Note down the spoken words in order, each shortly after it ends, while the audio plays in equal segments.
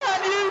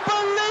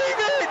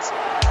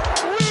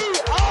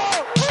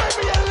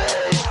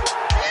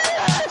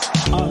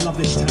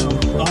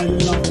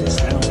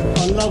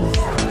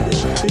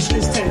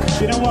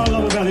You know what I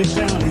love about this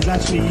town is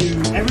actually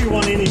you.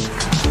 Everyone in it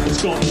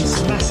has got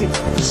this massive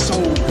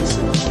soul.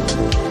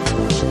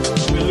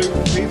 We're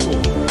Luton people,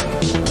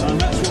 and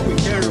that's what we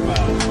care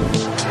about.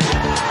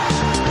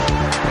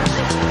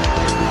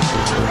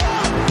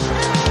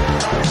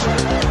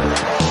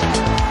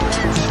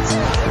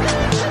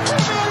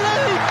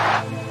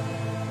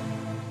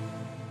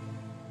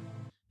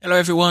 Hello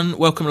everyone,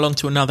 welcome along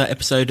to another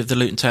episode of the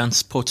Luton Town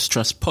Supporters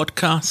Trust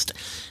podcast.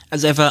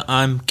 As ever,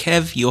 I'm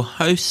Kev, your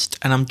host,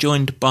 and I'm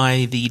joined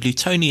by the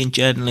Lutonian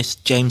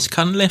journalist James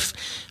Cunliffe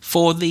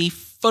for the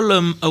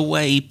Fulham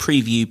away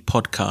preview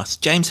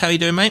podcast. James, how are you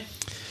doing, mate?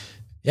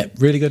 Yep,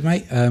 really good,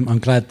 mate. I'm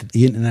glad that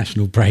the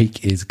international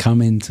break is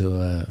coming to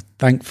a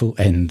thankful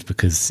end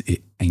because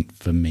it ain't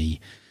for me.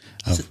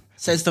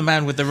 Says the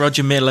man with the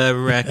Roger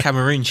Miller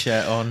Cameroon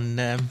shirt on.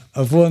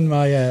 I've worn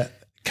my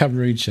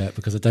Cameroon shirt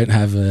because I don't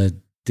have a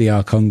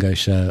DR Congo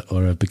shirt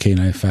or a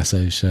Burkina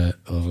Faso shirt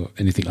or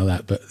anything like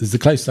that, but it's the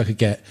closest I could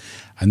get,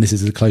 and this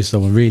is the closest I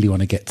really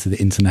want to get to the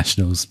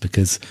internationals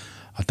because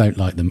I don't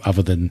like them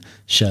other than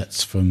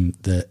shirts from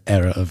the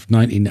era of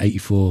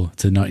 1984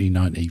 to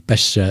 1990.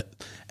 Best shirt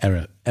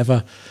era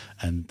ever,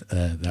 and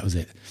that was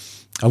it.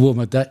 I wore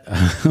my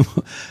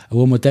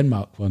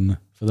Denmark one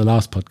for the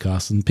last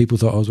podcast, and people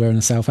thought I was wearing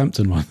a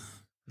Southampton one.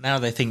 Now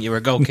they think you're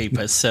a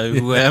goalkeeper, so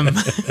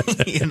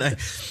you know.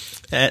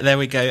 There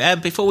we go.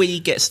 Before we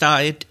get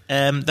started,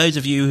 those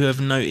of you who have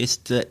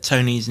noticed that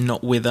Tony's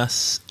not with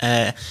us,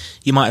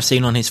 you might have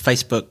seen on his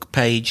Facebook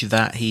page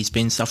that he's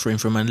been suffering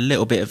from a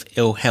little bit of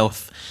ill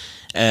health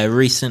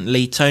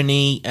recently.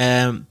 Tony,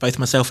 both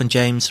myself and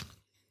James,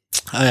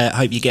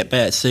 hope you get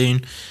better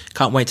soon.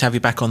 Can't wait to have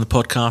you back on the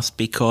podcast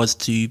because,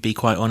 to be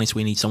quite honest,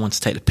 we need someone to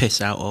take the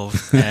piss out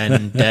of,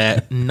 and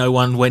no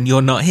one when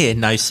you're not here.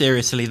 No,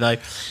 seriously though,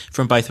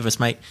 from both of us,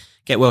 mate.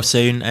 Get well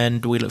soon,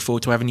 and we look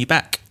forward to having you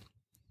back.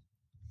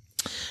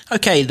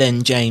 Okay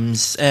then,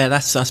 James,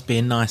 that's us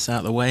being nice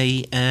out of the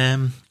way.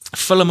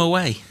 Fulham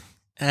away.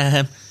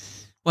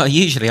 Well,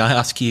 usually I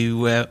ask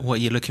you what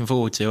you're looking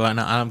forward to,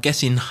 and I'm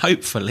guessing,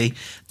 hopefully,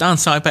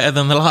 downside better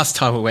than the last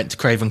time we went to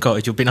Craven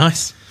Cottage would be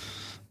nice.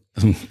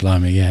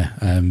 Blimey, yeah.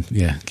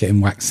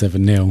 Getting whacked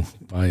 7-0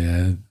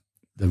 by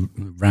the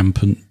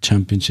rampant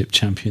championship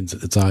champions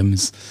at the time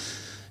is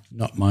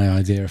not my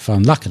idea of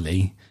fun.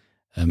 Luckily,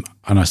 and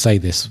I say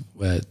this,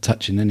 we're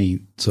touching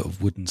any sort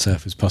of wooden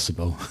surface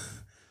possible.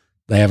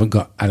 They haven't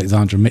got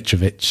Alexander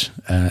Mitrovic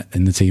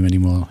in the team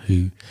anymore,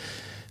 who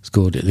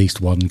scored at least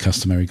one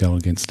customary goal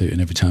against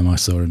Luton every time I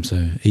saw him.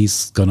 So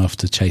he's gone off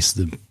to chase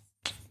the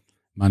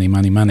money.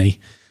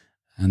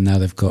 And now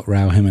they've got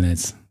Raul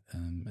Jimenez,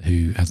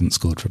 who hasn't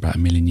scored for about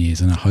 1 million years.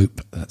 And I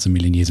hope that's 1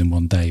 million years in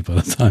one day by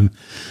the time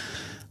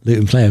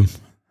Luton play him.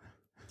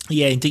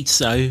 Yeah, indeed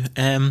so.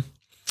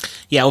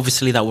 Yeah,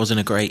 obviously that wasn't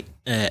a great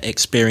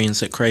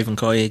experience at Craven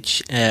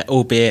Cottage,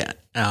 albeit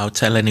I'll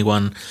tell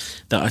anyone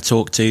that I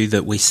talk to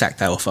that we sacked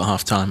that off at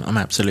half time. I'm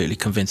absolutely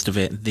convinced of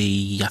it.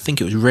 I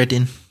think it was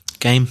Reading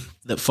game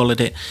that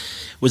followed it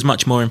was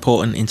much more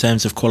important in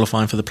terms of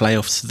qualifying for the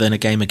playoffs than a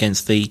game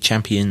against the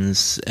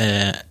champions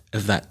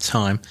of that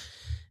time.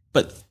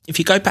 But if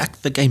you go back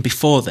the game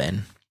before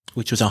then,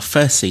 which was our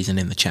first season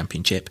in the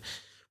championship,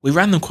 we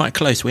ran them quite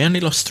close. We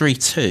only lost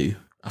 3-2.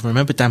 I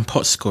remember Dan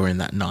Potts scoring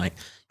that night.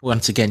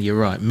 Once again, you're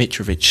right,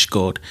 Mitrovic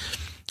scored.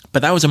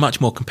 But that was a much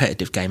more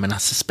competitive game, and I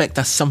suspect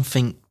that's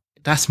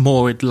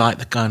more like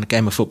the kind of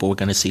game of football we're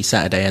going to see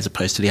Saturday as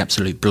opposed to the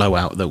absolute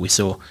blowout that we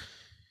saw,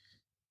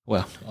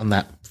 well, on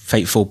that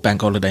fateful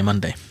bank holiday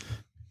Monday.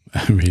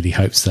 I really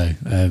hope so,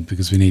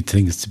 because we need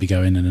things to be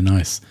going in a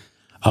nice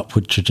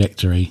upward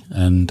trajectory,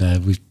 and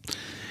we've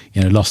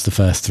lost the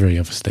first three,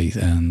 obviously,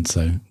 and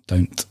so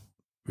don't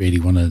really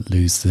want to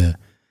lose the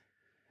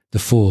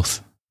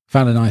fourth.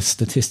 Found a nice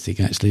statistic,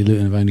 actually.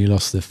 Luton have only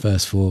lost the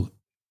first 4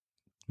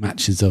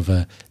 matches of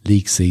a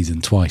league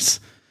season twice.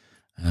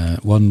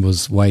 One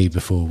was way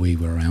before we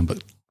were around,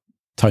 but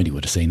Tony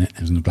would have seen it.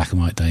 It was in the black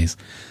and white days.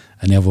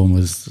 And the other one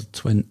was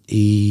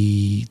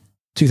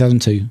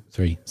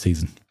 2002-03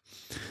 season.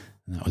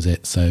 And that was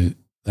it. So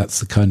that's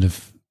the kind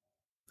of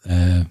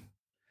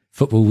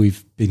football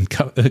we've been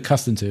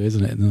accustomed to,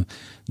 isn't it?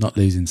 Not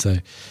losing. So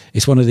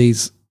it's one of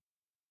these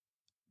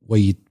where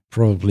you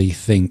probably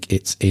think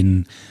it's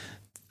in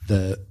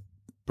the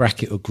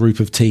bracket or group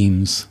of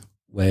teams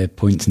where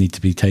points need to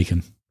be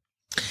taken.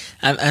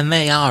 And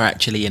they are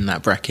actually in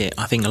that bracket.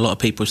 I think a lot of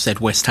people said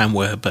West Ham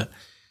were, but,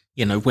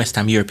 West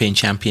Ham European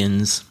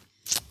champions,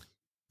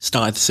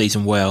 started the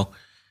season well.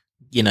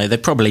 They're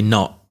probably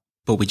not,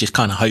 but we just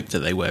kind of hoped that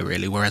they were,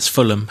 really. Whereas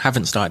Fulham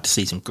haven't started the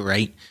season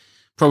great.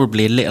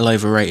 Probably a little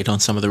overrated on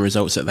some of the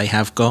results that they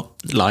have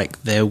got,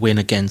 like their win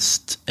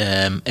against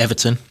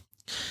Everton.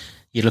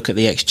 You look at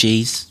the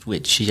XGs,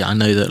 which I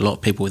know that a lot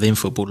of people within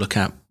football look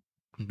at,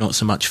 not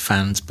so much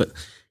fans, but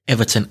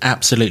Everton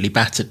absolutely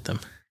battered them.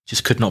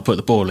 Just could not put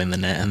the ball in the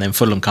net, and then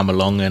Fulham come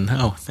along and,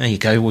 there you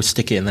go, we'll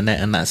stick it in the net,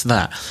 and that's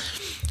that.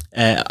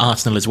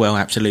 Arsenal as well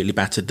absolutely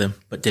battered them,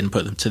 but didn't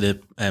put them to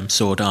the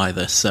sword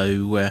either.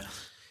 So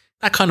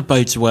that kind of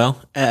bodes well.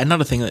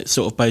 Another thing that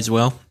sort of bodes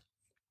well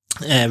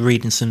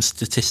reading some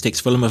statistics,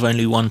 Fulham have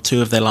only won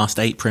 2 of their last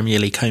 8 Premier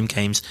League home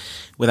games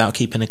without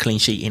keeping a clean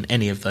sheet in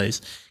any of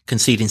those,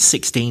 conceding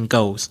 16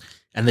 goals.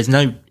 And there's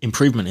no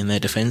improvement in their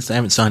defence. They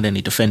haven't signed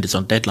any defenders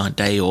on deadline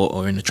day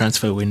or in the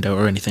transfer window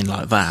or anything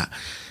like that.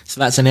 So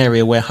that's an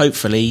area where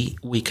hopefully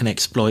we can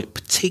exploit,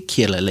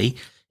 particularly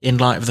in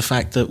light of the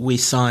fact that we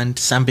signed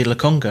Sambi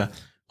Lokonga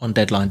on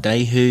deadline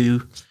day,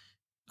 who,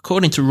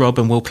 according to Rob,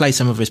 and we'll play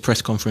some of his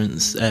press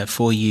conference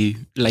for you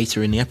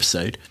later in the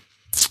episode,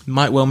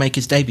 might well make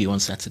his debut on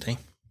Saturday.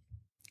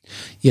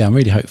 Yeah, I'm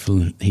really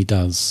hopeful he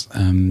does.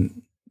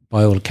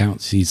 By all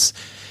accounts, he's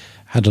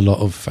had a lot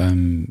of...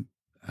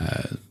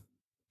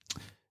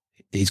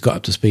 he's got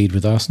up to speed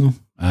with Arsenal.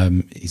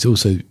 He's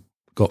also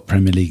got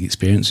Premier League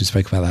experience. We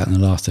spoke about that in the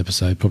last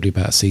episode, probably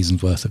about a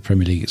season's worth of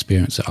Premier League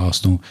experience at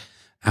Arsenal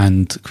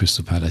and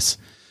Crystal Palace.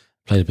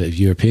 Played a bit of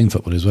European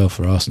football as well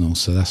for Arsenal,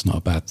 so that's not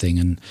a bad thing.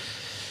 And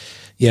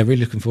yeah, really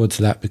looking forward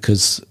to that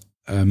because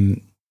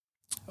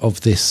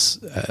of this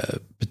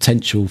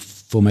potential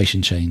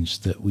formation change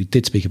that we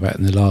did speak about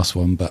in the last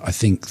one, but I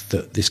think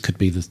that this could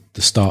be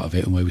the start of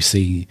it and where we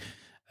see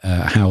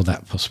how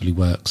that possibly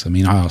works. I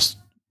mean, I asked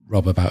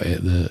Rob about it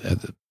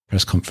at the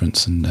press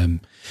conference, and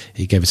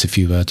he gave us a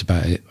few words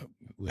about it.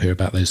 We'll hear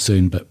about those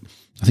soon, but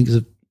I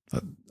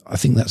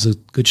think that's a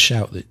good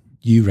shout that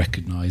you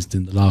recognised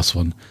in the last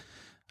one,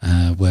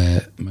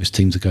 where most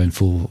teams are going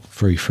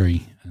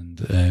 4-3-3,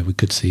 and we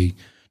could see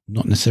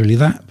not necessarily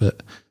that,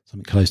 but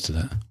something close to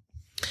that.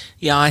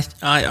 Yeah,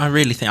 I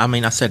really think. I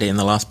mean, I said it in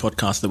the last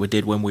podcast that we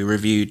did when we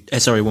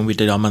when we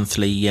did our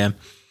monthly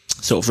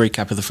sort of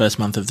recap of the first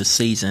month of the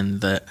season,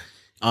 that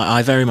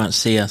I very much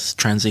see us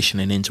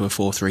transitioning into a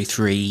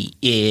 4-3-3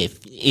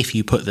 if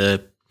you put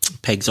the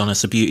pegs on a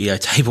Subbuteo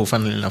table,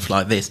 funnily enough,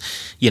 like this.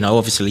 You know,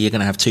 obviously you're going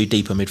to have 2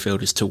 deeper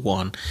midfielders to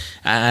 1.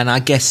 And I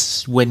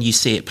guess when you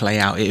see it play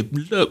out, it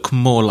look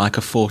more like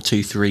a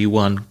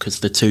 4-2-3-1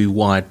 because the 2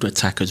 wide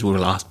attackers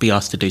will be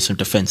asked to do some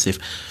defensive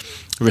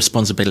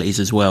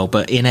responsibilities as well.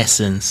 But in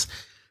essence,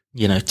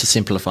 you know, to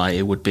simplify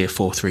it would be a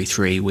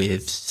 4-3-3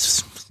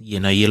 with... You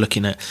know, you're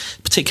looking at,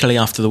 particularly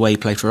after the way he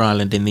played for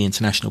Ireland in the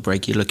international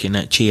break, you're looking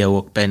at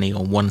Chio Ogbeni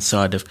on one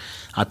side of,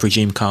 I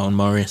presume, Carlton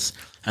Morris.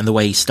 And the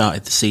way he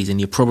started the season,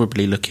 you're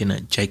probably looking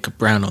at Jacob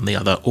Brown on the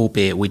other,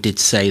 albeit we did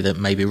say that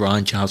maybe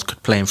Ryan Giles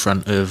could play in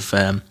front of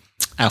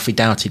Alfie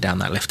Doughty down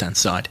that left-hand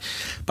side.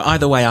 But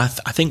either way, I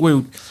think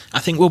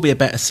we'll be a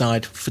better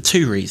side for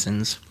 2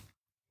 reasons.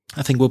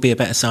 I think we'll be a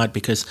better side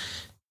because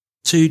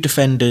 2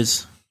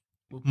 defenders,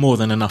 more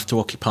than enough to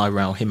occupy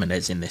Raul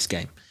Jimenez in this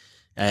game.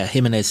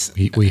 Jimenez,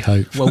 we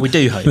hope. Well, we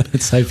do hope.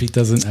 Let's hope he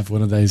doesn't have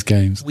one of those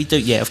games. We do,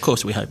 yeah. Of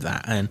course, we hope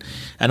that. And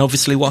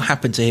obviously, what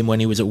happened to him when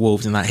he was at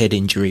Wolves and that head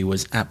injury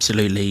was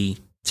absolutely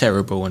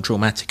terrible and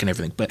traumatic and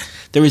everything. But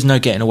there is no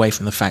getting away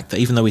from the fact that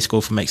even though he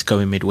scored for Mexico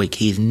in midweek,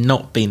 he's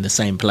not been the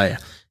same player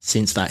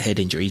since that head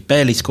injury. He's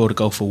barely scored a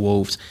goal for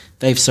Wolves.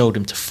 They've sold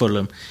him to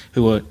Fulham,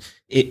 who are.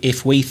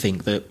 If we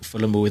think that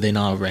Fulham are within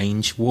our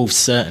range, Wolves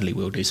certainly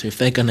will do. So if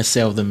they're going to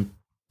sell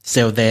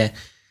their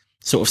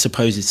sort of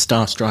supposed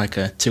star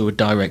striker to a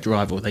direct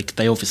rival,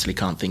 they obviously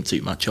can't think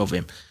too much of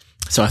him.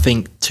 So I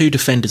think 2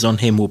 defenders on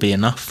him will be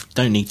enough.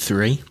 Don't need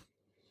 3.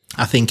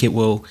 I think it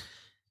will.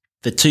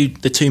 The two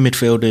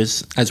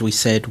midfielders, as we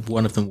said,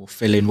 one of them will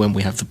fill in when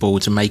we have the ball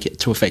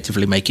to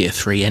effectively make it a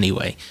 3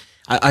 anyway.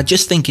 I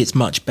just think it's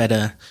much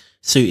better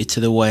suited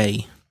to the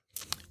way,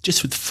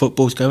 just with the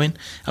football's going.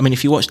 I mean,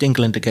 if you watched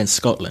England against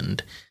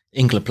Scotland,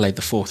 England played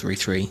the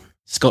 4-3-3.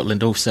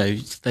 Scotland also,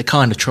 they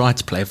kind of tried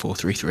to play a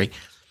 4-3-3.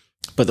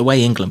 But the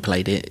way England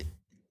played it,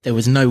 there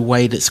was no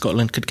way that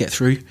Scotland could get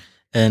through.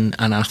 And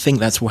I think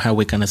that's how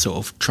we're going to sort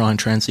of try and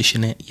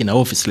transition it. You know,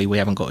 obviously we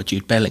haven't got a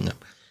Jude Bellingham,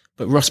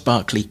 but Ross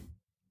Barkley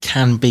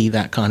can be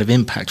that kind of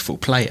impactful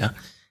player.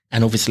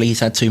 And obviously he's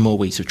had 2 more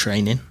weeks of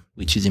training,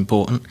 which is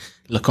important.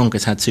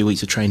 Lokonga's had 2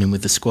 weeks of training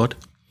with the squad.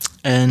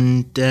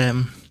 And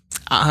I'm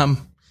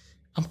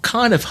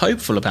kind of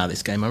hopeful about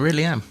this game. I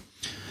really am.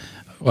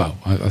 Well,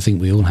 I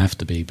think we all have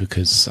to be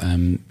because,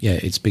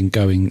 it's been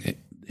going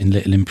in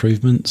little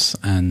improvements,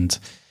 and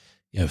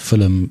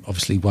Fulham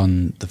obviously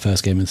won the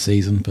first game of the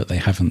season, but they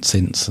haven't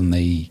since, and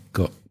they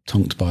got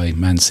tonked by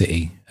Man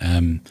City.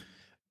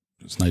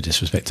 It's no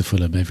disrespect to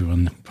Fulham,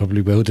 everyone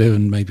probably will do,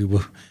 and maybe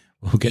we'll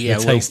get a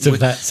taste of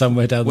that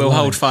somewhere down the line. We'll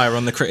hold fire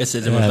on the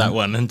criticism of that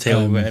one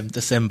until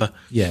December.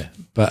 Yeah,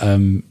 but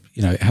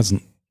it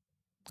hasn't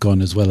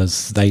gone as well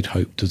as they'd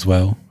hoped as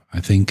well, I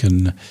think,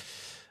 and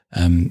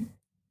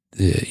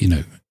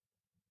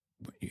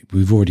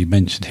we've already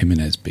mentioned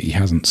Jimenez, but he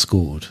hasn't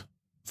scored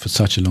for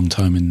such a long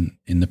time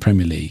in the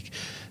Premier League.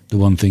 The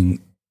one thing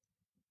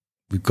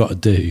we've got to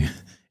do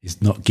is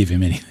not give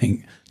him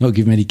anything, not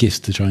give him any gifts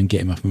to try and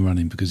get him up and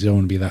running, because you don't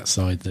want to be that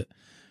side that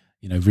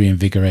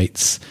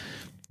reinvigorates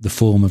the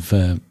form of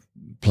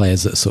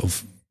players that are sort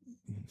of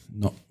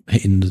not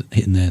hitting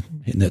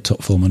their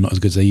top form and not as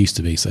good as they used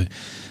to be. So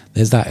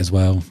there's that as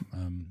well.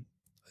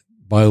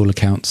 By all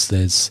accounts,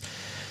 there's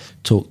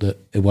talk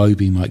that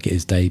Iwobi might get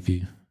his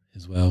debut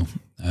as well.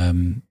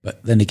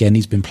 But then again,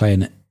 he's been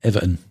playing at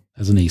Everton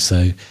hasn't he?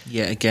 So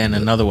yeah, again,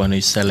 another one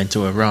who's selling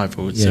to a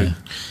rival. Yeah. So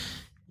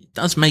it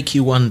does make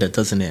you wonder,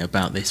 doesn't it,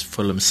 about this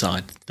Fulham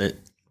side that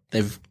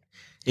they've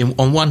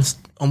on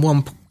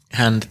one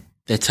hand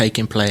they're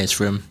taking players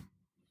from.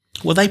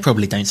 Well, they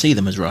probably don't see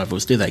them as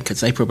rivals, do they? Because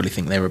they probably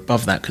think they're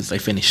above that because they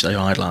finished so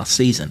high last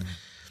season.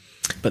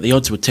 But the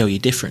odds would tell you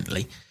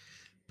differently.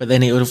 But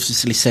then it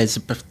obviously says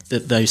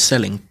that those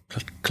selling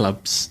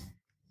clubs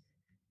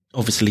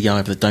obviously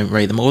either don't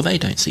rate them or they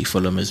don't see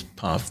Fulham as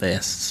part of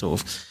their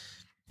sort of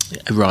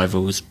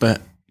rivals.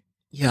 But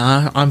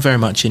yeah, I'm very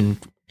much in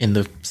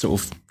the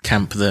sort of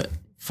camp that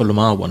Fulham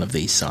are one of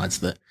these sides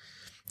that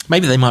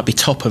maybe they might be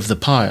top of the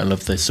pile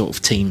of the sort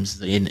of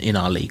teams in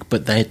our league,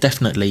 but they're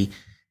definitely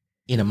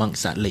in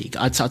amongst that league.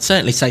 I'd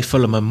certainly say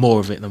Fulham are more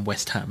of it than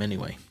West Ham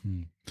anyway.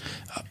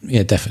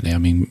 Yeah, definitely. I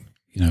mean,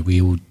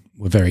 we all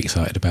were very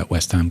excited about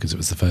West Ham because it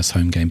was the first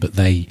home game, but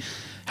they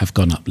have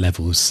gone up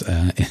levels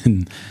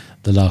in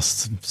the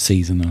last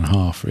season and a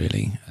half,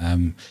 really.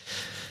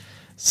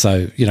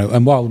 So,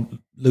 and while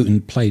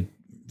Luton played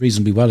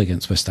reasonably well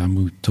against West Ham,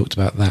 we talked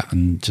about that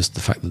and just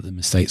the fact that the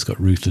mistakes got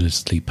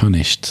ruthlessly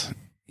punished.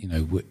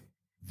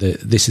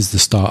 This is the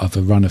start of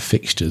a run of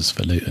fixtures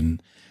for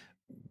Luton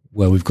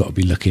where we've got to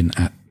be looking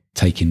at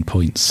taking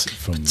points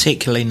from.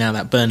 Particularly now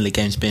that Burnley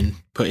game's been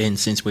put in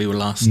since we were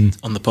last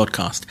on the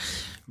podcast.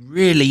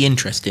 Really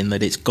interesting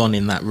that it's gone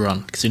in that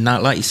run. Because now,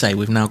 like you say,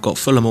 we've now got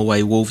Fulham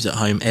away, Wolves at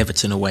home,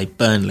 Everton away,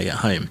 Burnley at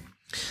home.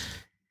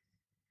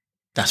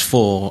 That's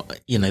four,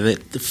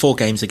 the 4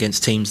 games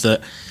against teams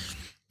that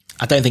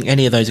I don't think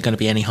any of those are going to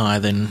be any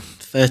higher than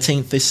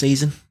 13th this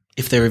season,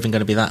 if they're even going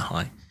to be that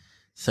high.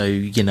 So,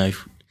 in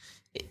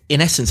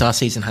essence, our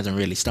season hasn't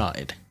really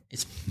started.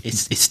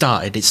 It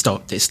started, it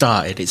stopped, it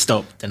started, it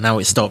stopped, and now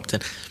it's stopped.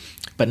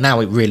 But now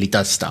it really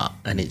does start,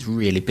 and it's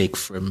really big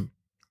from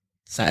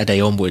Saturday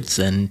onwards.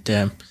 And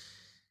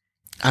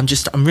I'm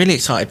really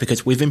excited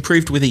because we've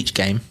improved with each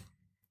game.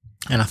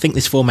 And I think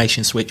this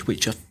formation switch,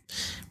 which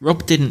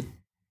Rob didn't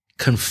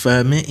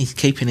confirm it, he's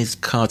keeping his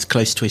cards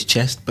close to his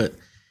chest, but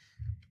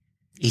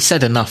he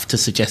said enough to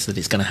suggest that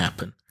it's going to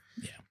happen.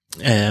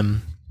 Yeah.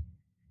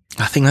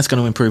 I think that's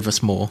going to improve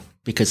us more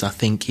because I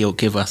think he'll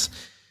give us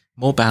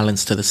more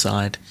balance to the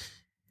side.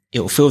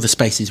 It'll fill the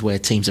spaces where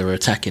teams are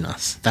attacking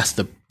us. That's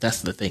the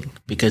thing,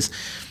 because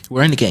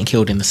we're only getting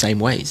killed in the same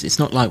ways. It's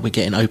not like we're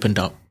getting opened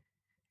up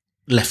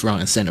left, right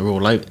and centre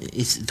all over.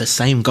 It's the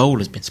same goal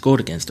has been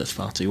scored against us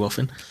far too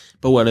often.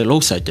 But what it'll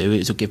also do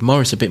is it'll give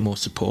Morris a bit more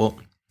support,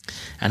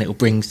 and it'll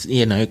bring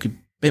a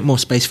bit more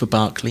space for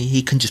Barkley.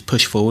 He can just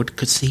push forward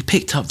because he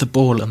picked up the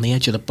ball on the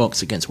edge of the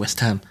box against West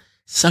Ham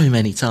so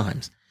many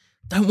times.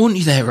 Don't want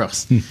you there,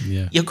 Ross.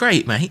 Yeah. You're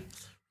great, mate.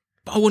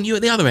 But I want you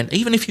at the other end.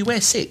 Even if you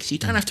wear 6, you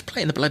don't have to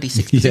play in the bloody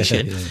 6th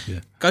position. Yeah.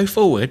 Go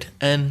forward.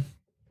 And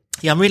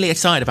I'm really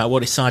excited about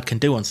what his side can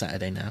do on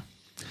Saturday now.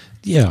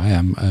 Yeah, I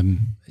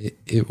am.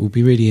 It will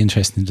be really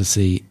interesting to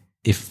see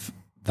if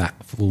that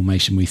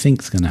formation we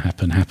think is going to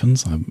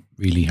happens. I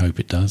really hope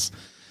it does.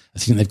 I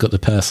think they've got the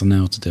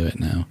personnel to do it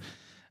now.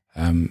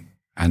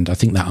 And I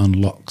think that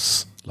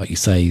unlocks, like you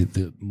say,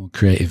 the more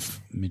creative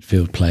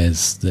midfield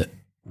players that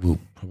will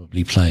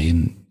probably play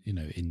in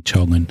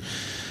Chong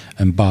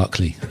and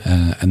Barkley.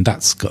 And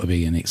that's got to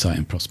be an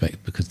exciting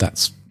prospect because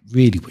that's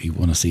really what you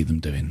want to see them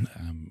doing.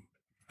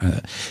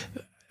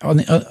 On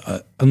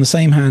the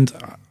same hand,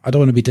 I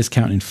don't want to be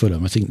discounting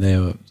Fulham. I think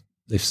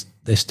they've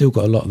still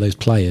got a lot of those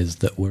players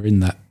that were in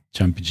that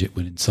championship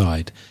winning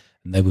side,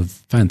 and they were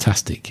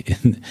fantastic.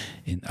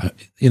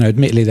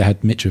 Admittedly they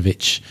had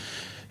Mitrovic,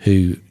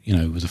 who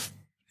was a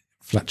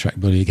flat track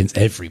bully against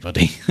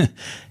everybody.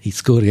 He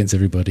scored against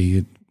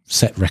everybody,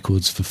 set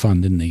records for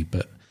fun, didn't he?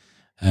 But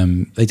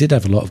they did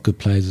have a lot of good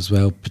players as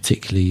well,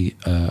 particularly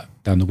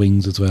down the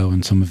wings as well,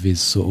 and some of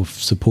his sort of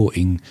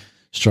supporting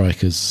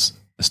strikers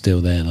are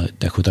still there, like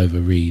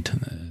Decordova-Reid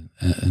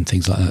and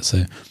things like that.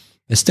 So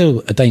they're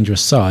still a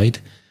dangerous side,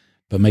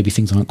 but maybe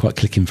things aren't quite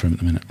clicking for him at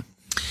the minute.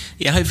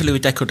 Yeah, hopefully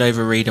with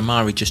Decordova-Reid,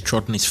 Amari just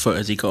trod on his foot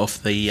as he got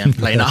off the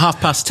plane. At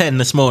 10:30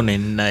 this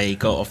morning, he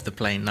got off the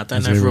plane. I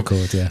don't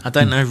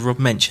know if Rob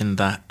mentioned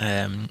that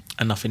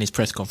enough in his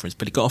press conference,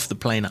 but he got off the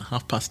plane at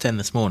 10:30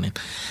 this morning,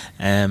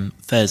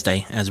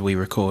 Thursday, as we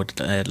record,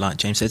 like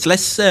James says.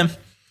 Let's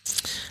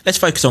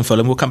focus on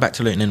Fulham. We'll come back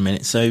to Luton in a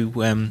minute. So,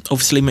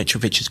 obviously,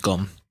 Mitrovic is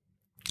gone.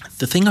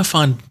 The thing I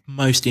find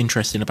most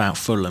interesting about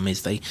Fulham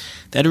is they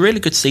had a really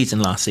good season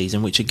last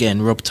season, which,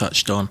 again, Rob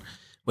touched on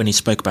when he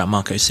spoke about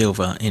Marco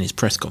Silva in his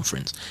press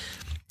conference.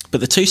 But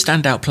the 2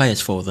 standout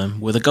players for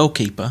them were the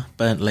goalkeeper,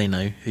 Bernd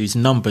Leno, whose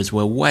numbers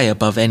were way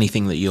above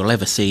anything that you'll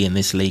ever see in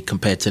this league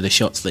compared to the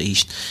shots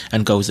that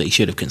and goals that he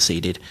should have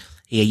conceded.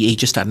 He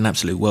just had an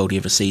absolute worldie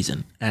of a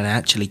season. And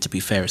actually, to be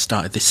fair, it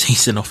started this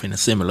season off in a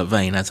similar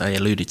vein, as I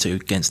alluded to,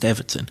 against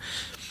Everton.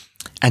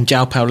 And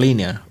João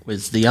Paulinho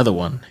was the other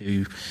one,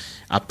 who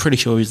I'm pretty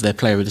sure was their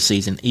player of the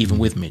season, even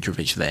with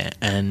Mitrovic there.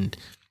 And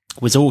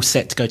was all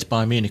set to go to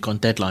Bayern Munich on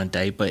deadline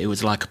day, but it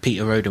was like a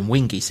Peter Roden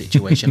Wingy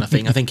situation. I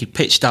think he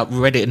pitched up,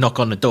 ready to knock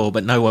on the door,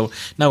 but no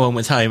one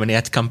was home, and he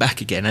had to come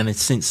back again, and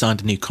has since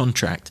signed a new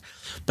contract.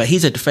 But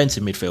he's a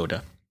defensive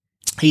midfielder,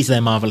 He's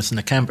their Marvellous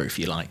Nakamba, if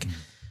you like.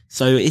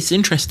 So it's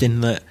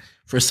interesting that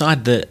for a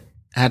side that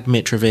had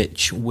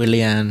Mitrovic,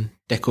 Willian,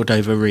 De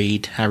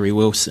Cordova-Reid, Harry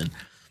Wilson,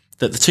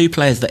 that the two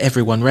players that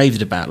everyone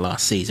raved about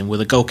last season were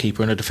the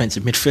goalkeeper and a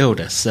defensive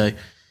midfielder. So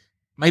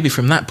maybe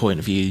from that point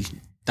of view,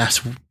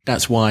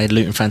 that's why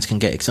Luton fans can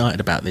get excited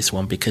about this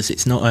one, because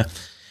it's not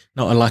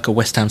like a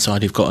West Ham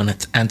side who've got an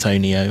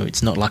Antonio.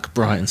 It's not like a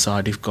Brighton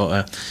side who've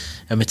got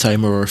a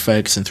Mitoma or a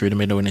Ferguson through the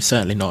middle, and it's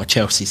certainly not a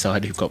Chelsea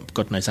side who've got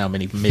God knows how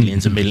many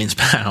millions and millions of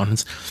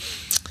pounds.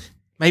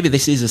 Maybe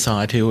this is a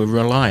side who are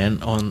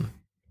reliant on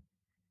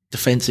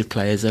defensive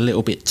players a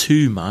little bit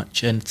too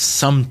much, and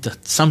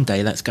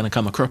someday that's going to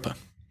come a cropper.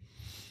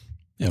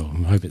 Yeah,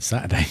 well, I hope it's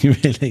Saturday,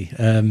 really.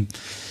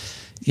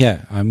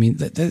 Yeah, I mean,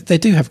 they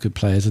do have good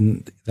players,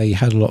 and they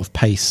had a lot of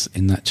pace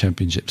in that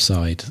Championship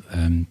side.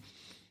 And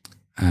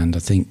I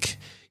think,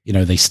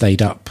 they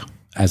stayed up,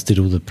 as did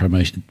all the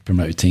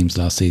promoted teams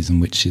last season,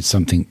 which is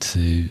something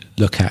to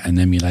look at and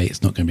emulate.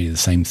 It's not going to be the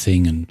same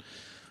thing, and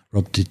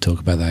Rob did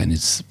talk about that in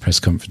his press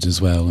conference as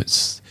well.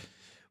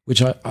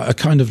 Which I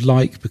kind of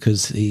like,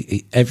 because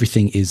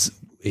everything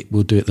it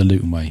will do it the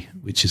Luton way,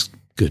 which is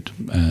good.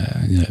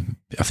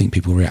 I think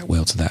people react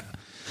well to that.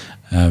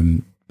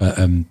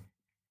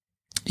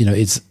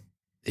 It's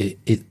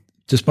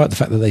despite the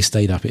fact that they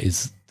stayed up, it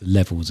is the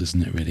levels,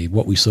 isn't it? Really,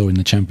 what we saw in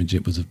the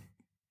Championship was a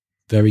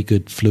very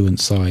good, fluent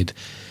side,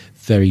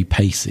 very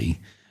pacey.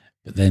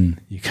 But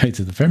then you go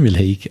to the Premier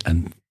League,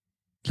 and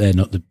they're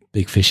not the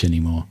big fish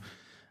anymore.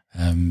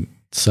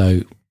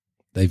 So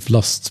they've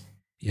lost.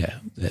 Yeah,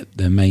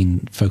 their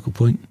main focal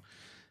point,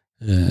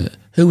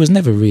 who was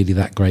never really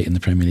that great in the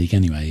Premier League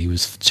anyway. He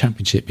was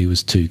Championship. He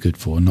was too good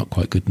for, not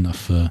quite good enough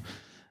for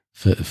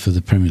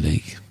the Premier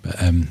League.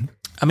 But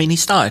I mean, he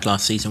started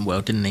last season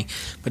well, didn't he?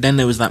 But then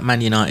there was that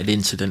Man United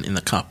incident in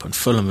the Cup, and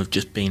Fulham have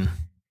just been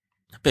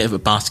a bit of a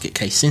basket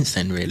case since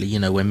then, really.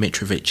 When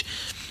Mitrovic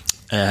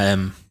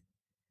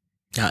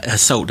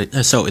assaulted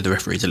the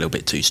referees a little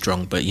bit too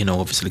strong, but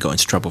obviously got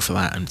into trouble for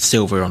that, and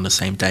Silva on the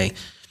same day,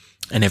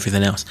 and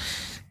everything else.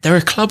 They're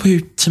a club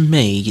who, to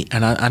me,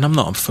 and I'm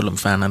not a Fulham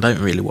fan, I don't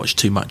really watch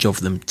too much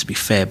of them, to be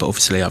fair, but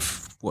obviously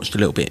I've watched a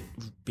little bit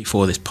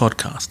before this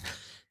podcast.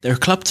 They're a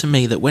club to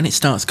me that when it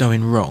starts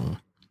going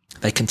wrong,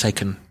 they can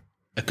take a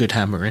good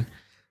hammering,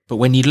 but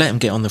when you let them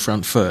get on the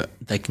front foot,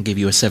 they can give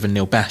you a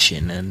 7-0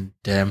 bashing, and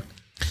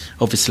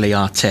obviously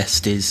our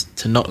test is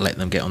to not let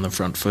them get on the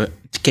front foot,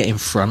 to get in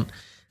front,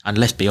 and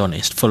let's be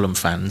honest, Fulham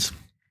fans,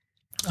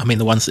 I mean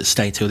the ones that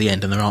stay till the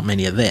end, and there aren't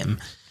many of them,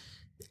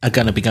 are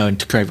going to be going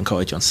to Craven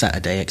Cottage on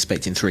Saturday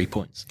expecting 3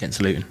 points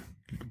against Luton.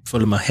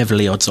 Fulham are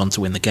heavily odds on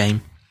to win the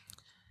game.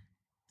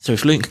 So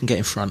if Luton can get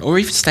in front, or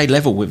even stay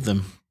level with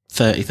them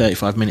 30,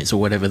 35 minutes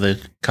or whatever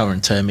the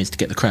current term is to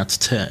get the crowd to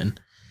turn,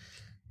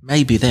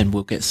 maybe then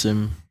we'll get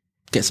some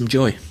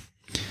joy.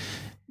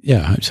 Yeah,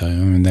 I hope so. I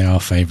mean, they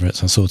are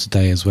favourites. I saw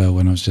today as well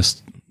when I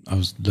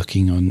was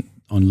looking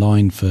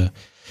online for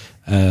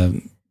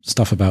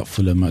stuff about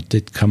Fulham. I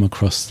did come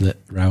across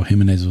that Raul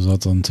Jimenez was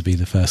odds on to be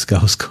the first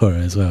goal scorer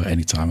as well at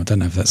any time. I don't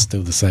know if that's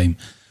still the same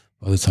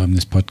by the time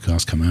this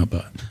podcast come out,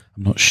 but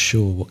I'm not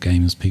sure what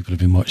games people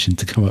have been watching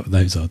to come up with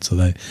those odds.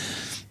 Although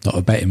not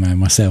a betting man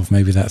myself,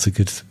 maybe that's a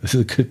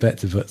good bet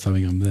to put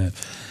something on there.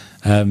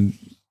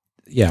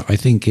 Yeah, I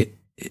think it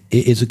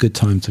is a good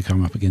time to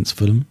come up against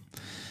Fulham.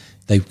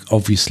 They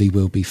obviously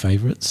will be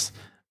favourites.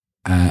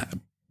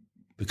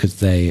 Because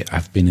they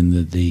have been in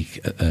the league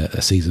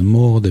a season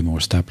more, they're more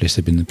established,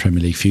 they've been in the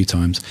Premier League a few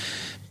times,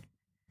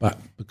 but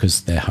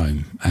because they're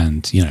home,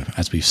 and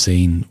as we've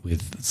seen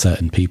with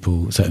certain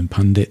people, certain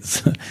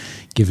pundits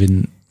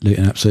giving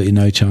Luton absolutely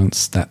no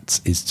chance,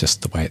 that is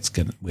just the way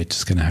we're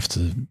just going to have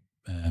to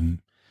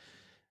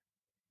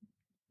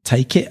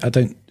take it.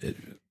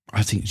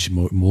 I think you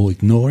should more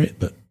ignore it,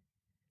 but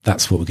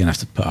that's what we're going to have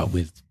to put up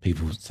with,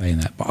 people saying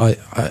that. But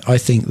I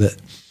think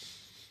that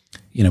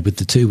with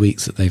the 2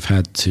 weeks that they've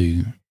had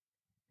to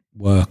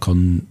work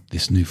on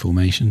this new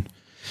formation,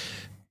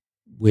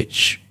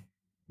 which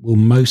will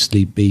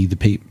mostly be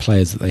the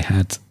players that they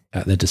had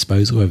at their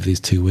disposal over these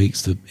 2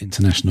 weeks, the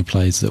international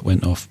players that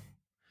went off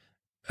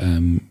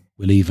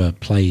will either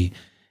play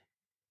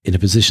in a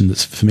position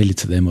that's familiar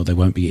to them, or they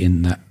won't be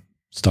in that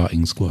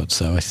starting squad.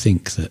 So I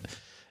think that,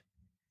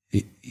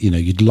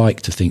 you'd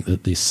like to think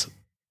that this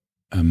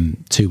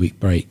 2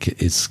 week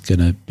break is going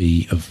to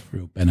be of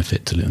real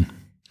benefit to Luton.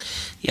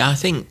 Yeah,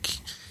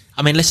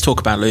 I mean, let's talk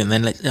about Luton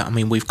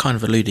then. We've kind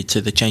of alluded to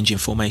the change in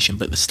formation,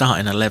 but the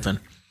starting 11,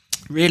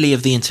 really,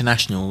 of the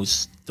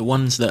internationals, the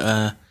ones that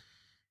are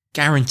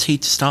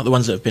guaranteed to start, the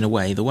ones that have been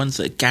away, the ones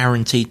that are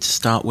guaranteed to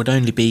start would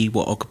only be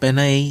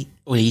Ogbene,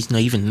 or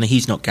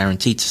he's not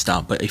guaranteed to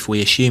start, but if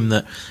we assume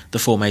that the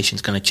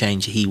formation's going to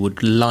change, he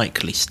would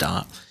likely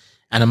start,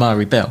 and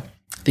Amari Bell.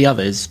 The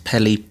others,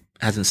 Pelly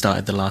hasn't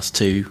started the last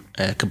two.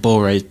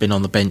 Kabore has been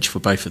on the bench for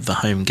both of the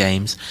home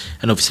games,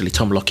 and obviously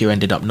Tom Lockyer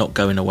ended up not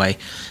going away,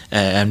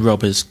 and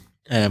Rob has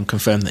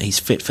confirmed that he's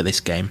fit for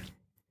this game.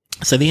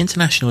 So the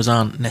internationals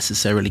aren't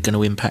necessarily going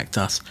to impact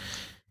us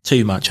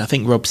too much. I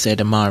think Rob said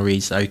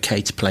Amari's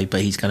okay to play,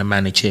 but he's going to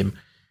manage him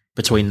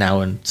between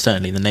now and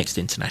certainly the next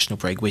international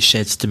break, which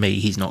says to me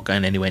he's not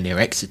going anywhere near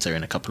Exeter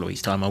in a couple of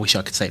weeks' time. I wish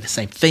I could say the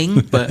same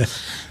thing, but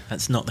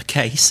that's not the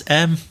case.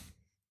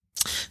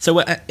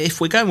 So if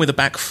we're going with a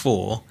back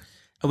four,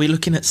 are we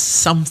looking at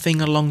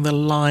something along the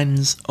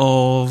lines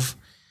of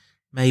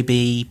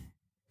maybe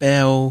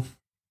Bell,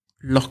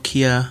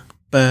 Lockyer,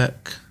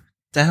 Burke,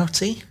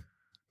 Doughty?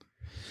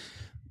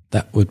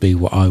 That would be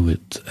what I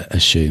would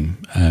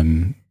assume.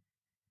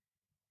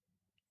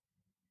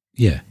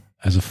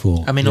 As a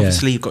four. I mean,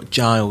 obviously you've got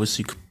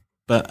Giles,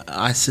 but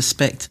I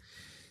suspect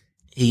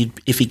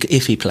if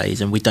he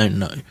plays, and we don't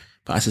know,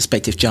 but I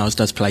suspect if Giles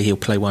does play, he'll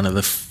play one of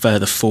the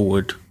further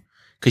forward,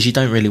 because you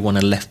don't really want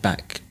a left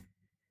back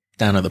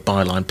down at the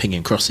byline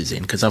pinging crosses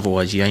in, because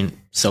otherwise you ain't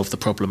solved the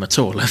problem at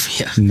all, have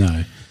you?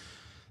 No.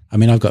 I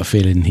mean, I've got a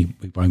feeling he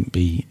won't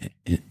be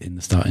in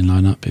the starting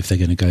lineup if they're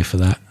going to go for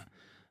that.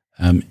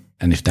 And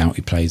if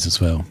Doughty plays as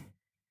well,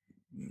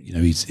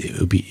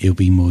 he'll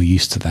be more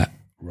used to that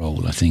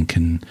role, I think.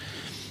 And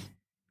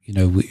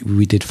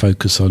we did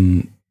focus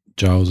on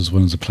Giles as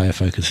one of the player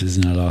focuses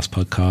in our last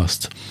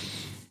podcast,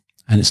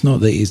 and it's not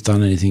that he's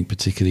done anything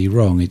particularly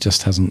wrong, it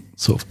just hasn't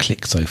sort of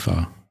clicked so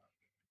far,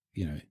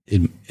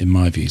 in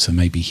my view. So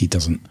maybe he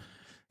doesn't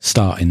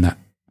start in that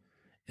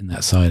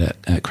side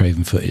at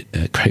Craven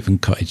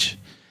Cottage.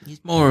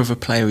 He's more of a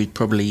player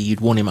you'd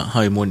want him at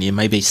home, wouldn't you?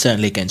 Maybe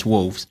certainly against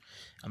Wolves.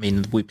 I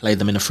mean, we played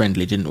them in a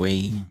friendly, didn't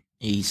we?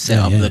 He set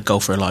up the goal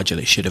for Elijah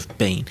that should have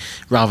been,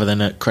 rather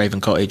than at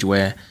Craven Cottage,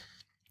 where,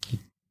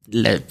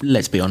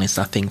 let's be honest,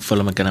 I think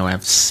Fulham are going to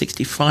have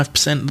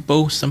 65% of the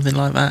ball, something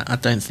like that. I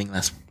don't think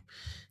that's,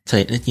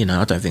 I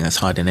don't think that's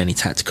hiding any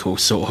tactical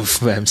sort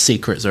of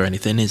secrets or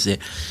anything, is it?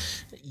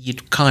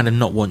 You'd kind of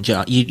not want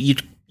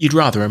you'd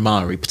rather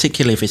Amari,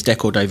 particularly if it's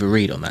Decord over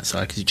Reed on that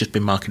side, because you've just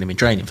been marking him in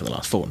training for the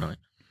last fortnight.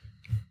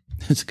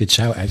 That's a good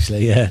shout,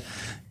 actually. Yeah.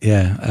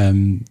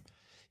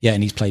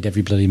 And he's played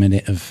every bloody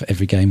minute of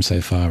every game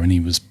so far, and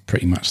he was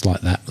pretty much like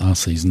that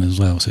last season as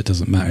well. So it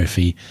doesn't matter if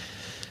he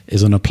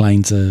is on a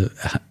plane to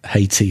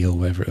Haiti or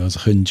wherever it was,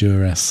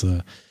 Honduras,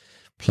 or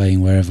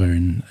playing wherever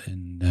in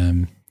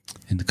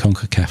the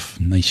CONCACAF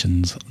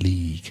Nations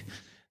League.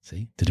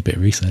 See, did a bit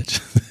of research.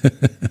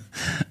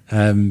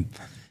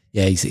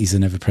 He's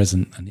an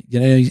ever-present, and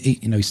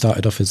he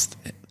started off as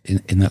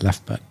in that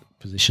left back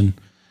position.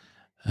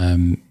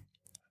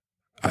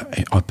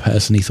 I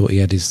personally thought he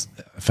had his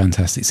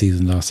fantastic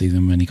season last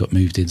season when he got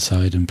moved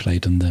inside and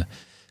played on the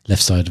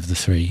left side of the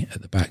three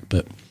at the back.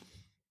 But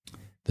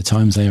the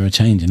times they are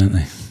changing, aren't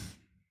they?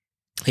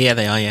 Yeah,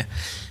 they are. Yeah,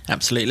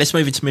 absolutely. Let's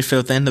move into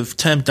midfield then. The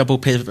term double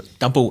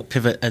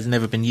pivot has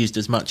never been used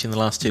as much in the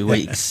last 2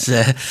 weeks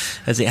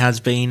as it has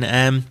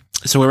been.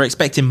 So we're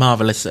expecting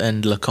Marvellous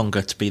and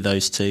Lokonga to be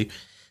those two.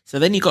 So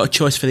then you've got a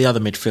choice for the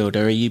other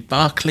midfielder. Are you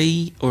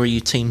Barkley or are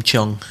you Team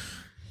Chong?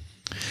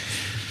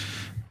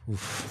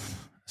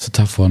 It's a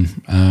tough one.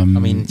 I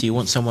mean, do you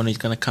want someone who's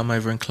going to come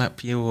over and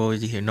clap you, or are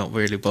you not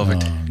really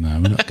bothered? Oh,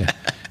 no, we're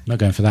not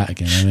going for that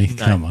again, are we?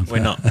 No, come on. We're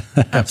not.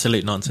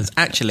 Absolute nonsense.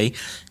 Actually,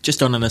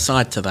 just on an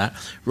aside to that,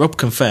 Rob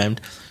confirmed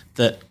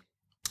that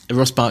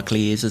Ross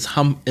Barkley is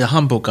a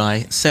humble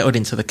guy, settled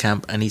into the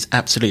camp, and he's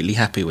absolutely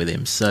happy with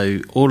him. So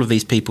all of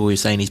these people who are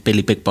saying he's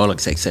Billy Big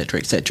Bollocks, etc.,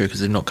 because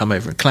they've not come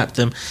over and clapped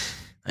him,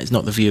 it's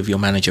not the view of your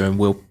manager, and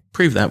we'll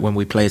prove that when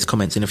we play his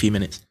comments in a few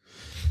minutes.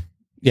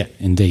 Yeah,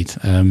 indeed.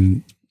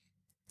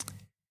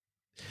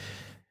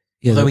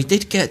 Although he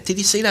did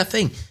you see that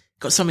thing?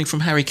 Got something from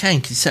Harry Kane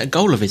because he set a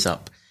goal of his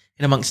up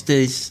in amongst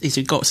he's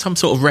got some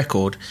sort of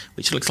record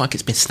which looks like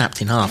it's been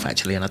snapped in half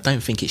actually, and I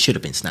don't think it should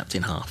have been snapped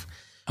in half.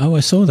 Oh,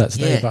 I saw that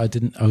today, but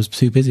I was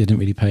too busy. I didn't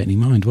really pay it any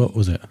mind. What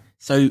was it?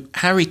 So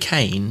Harry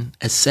Kane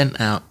has sent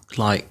out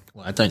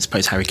I don't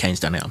suppose Harry Kane's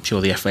done it. I'm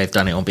sure the FA have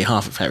done it on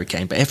behalf of Harry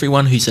Kane, but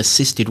everyone who's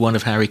assisted one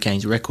of Harry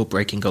Kane's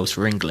record-breaking goals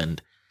for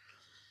England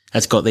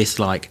has got this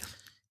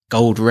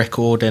gold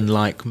record and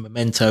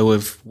memento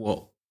of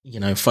what,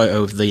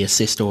 photo of the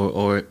assist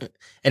or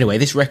anyway,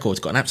 this record's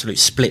got an absolute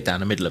split down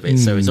the middle of it.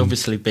 So it's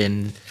obviously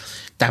been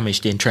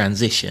damaged in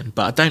transition,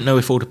 but I don't know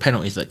if all the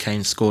penalties that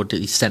Kane scored,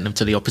 he sent them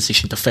to the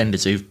opposition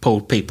defenders who've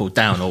pulled people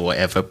down or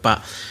whatever.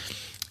 But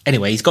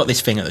anyway, he's got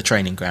this thing at the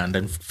training ground,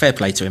 and fair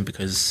play to him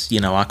because,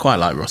 I quite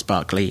like Ross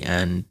Barkley,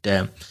 and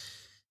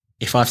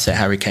if I've set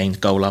Harry Kane's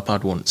goal up,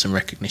 I'd want some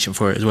recognition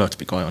for it as well, to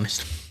be quite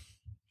honest.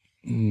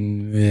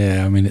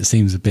 Yeah, I mean, it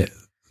seems a bit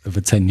of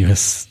a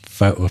tenuous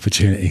photo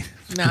opportunity.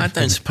 No, I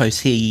don't suppose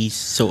he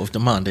sort of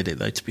demanded it,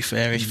 though, to be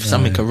fair. If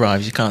something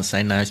arrives, you can't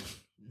say no.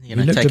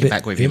 Take it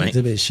back with you, mate. He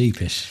looked a bit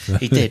sheepish.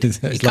 He did.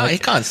 He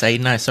can't say,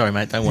 no, sorry,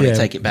 mate, don't want to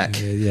take it back.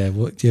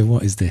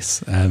 What is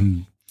this? Back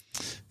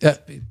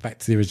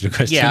to the original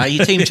question. Yeah, are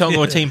you Team Chong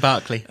or Team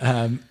Barkley?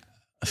 At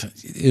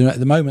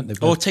the moment...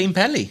 they've or Team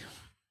Pelly?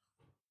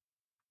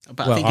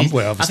 But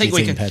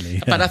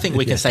I think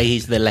we can say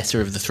he's the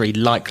lesser of the three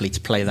likely to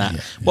play that.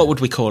 Yeah. What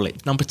would we call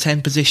it? Number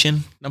 10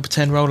 position? Number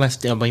 10 role?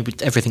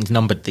 Everything's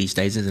numbered these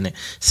days, isn't it?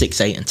 6,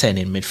 8 and 10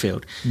 in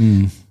midfield.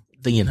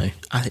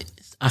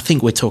 I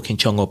think we're talking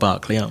Chong or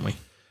Barkley, aren't we?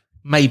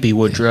 Maybe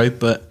Woodrow,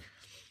 but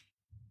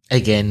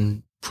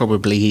again,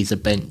 probably he's a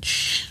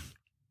bench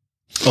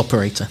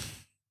operator.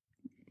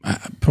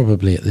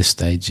 Probably at this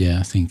stage, yeah.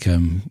 I think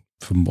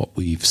from what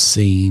we've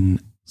seen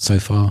so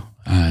far,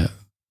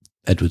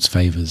 Edwards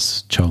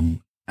favours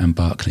Chong and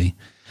Barkley.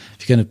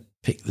 If you're going to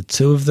pick the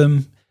two of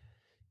them,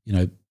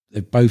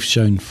 they've both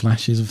shown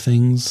flashes of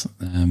things.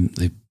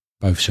 They've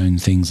both shown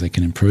things they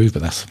can improve,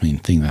 but that's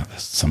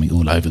something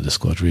all over the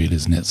squad, really,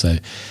 isn't it? So,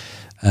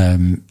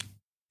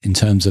 in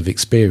terms of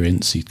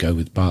experience, you'd go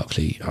with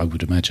Barkley, I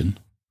would imagine,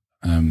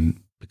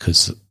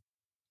 because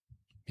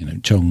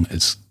Chong,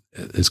 as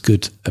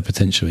good a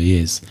potential he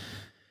is,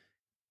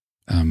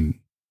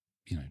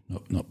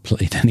 not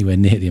played anywhere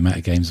near the amount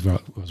of games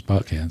as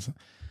Barkley has.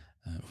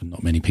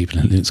 Not many people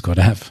in the Luton squad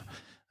have.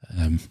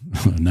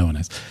 No one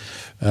has.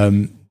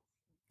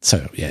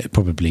 So yeah, it'd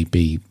probably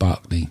be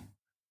Barkley.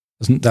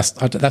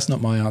 That's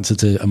not my answer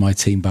to am I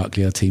team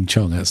Barkley or team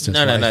Chong. That's just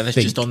no. That's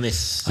just on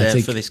this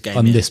for this game.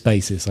 On this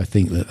basis, I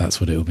think that's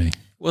what it will be.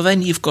 Well,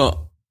 then you've got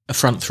a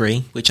front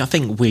three, which I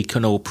think we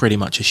can all pretty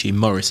much assume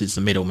Morris is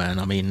the middleman.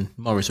 I mean,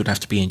 Morris would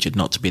have to be injured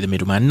not to be the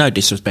middleman. No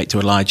disrespect to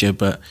Elijah,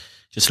 but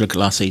just look at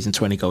last season: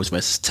 20 goals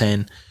versus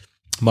 10.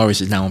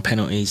 Morris is now on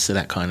penalties, so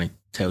that kind of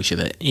tells you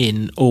that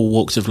in all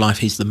walks of life,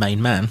 he's the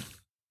main man.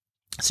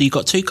 So you've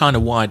got two kind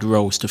of wide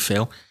roles to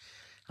fill.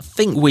 I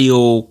think we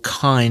all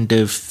kind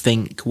of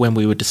think when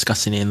we were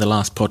discussing it in the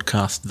last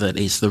podcast that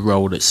it's the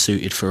role that's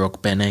suited for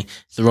Ogbene.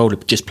 It's the role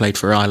that just played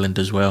for Ireland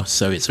as well.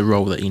 So it's a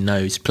role that he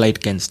knows. Played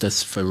against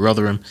us for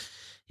Rotherham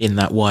in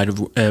that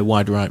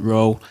wide right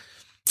role.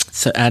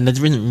 So, and there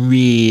isn't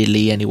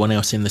really anyone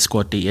else in the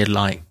squad that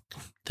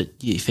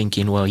you're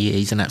thinking, well, yeah,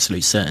 he's an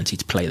absolute certainty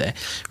to play there.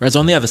 Whereas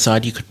on the other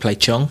side, you could play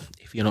Chong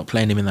if you're not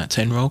playing him in that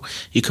 10 role.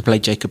 You could play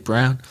Jacob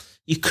Brown.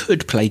 You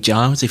could play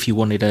Giles if you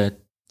wanted a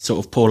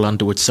sort of Paul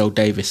Underwood, Sol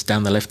Davis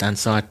down the left-hand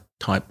side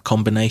type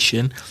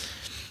combination.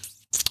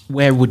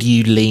 Where would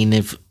you lean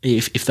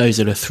if those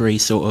are the three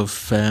sort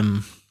of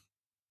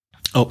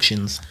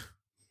options?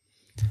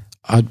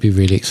 I'd be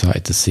really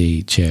excited to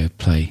see Chair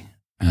play,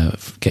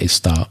 get his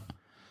start.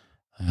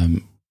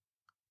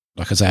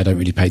 Like I say, I don't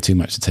really pay too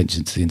much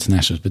attention to the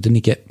internationals, but didn't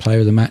he get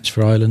player of the match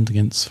for Ireland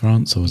against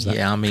France, or was that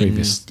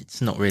previous?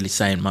 It's not really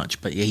saying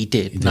much, but yeah, he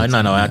did. No,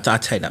 I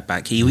take that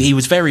back. He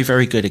was very,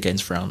 very good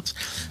against France.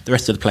 The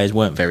rest of the players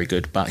weren't very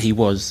good, but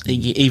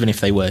even if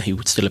they were, he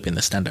would still have been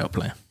the standout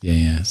player.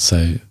 Yeah.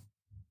 So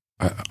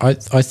I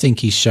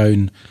think he's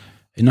shown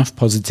enough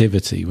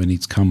positivity when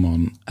he's come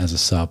on as a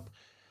sub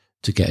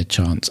to get a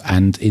chance,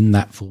 and in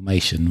that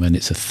formation when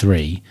it's a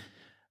 3,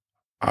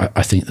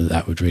 I think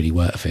that would really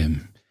work for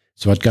him.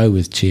 So I'd go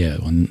with Chio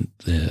on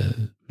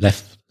the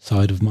left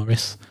side of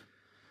Morris.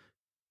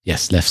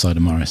 Yes, left side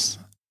of Morris.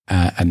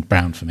 And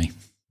Brown for me.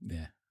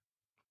 Yeah.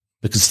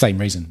 Because same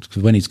reason.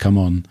 Because when he's come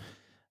on,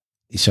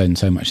 he's shown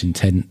so much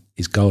intent.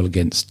 His goal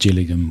against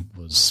Gillingham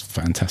was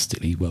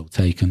fantastically well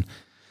taken.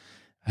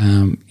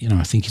 I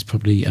think he's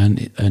probably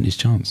earned his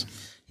chance.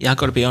 Yeah, I've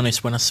got to be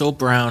honest. When I saw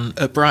Brown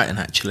at Brighton,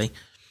 actually,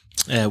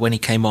 when he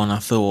came on, I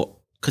thought...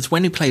 Because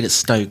when he played at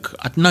Stoke,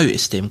 I'd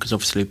noticed him, because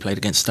obviously he played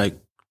against Stoke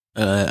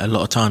a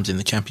lot of times in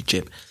the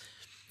Championship,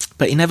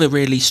 but he never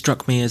really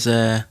struck me as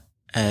a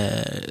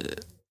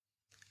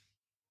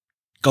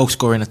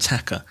goal-scoring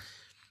attacker.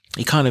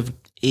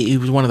 He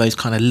was one of those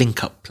kind of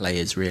link-up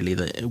players, really,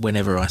 that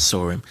whenever I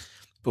saw him.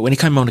 But when he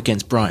came on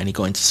against Brighton, he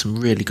got into some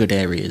really good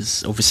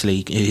areas.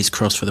 Obviously, his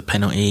cross for the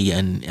penalty,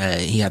 and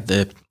he had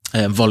the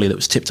volley that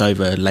was tipped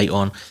over late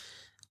on.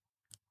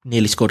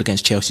 Nearly scored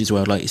against Chelsea as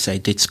well, like you say,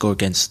 did score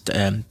against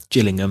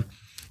Gillingham.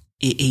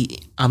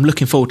 I'm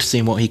looking forward to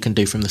seeing what he can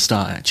do from the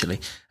start, actually.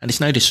 And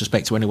it's no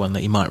disrespect to anyone that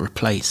he might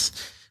replace.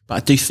 But I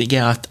do think,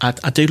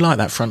 I do like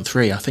that front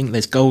 3. I think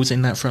there's goals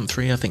in that front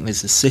 3. I think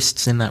there's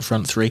assists in that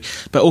front 3.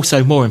 But also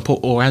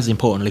as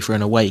importantly for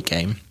an away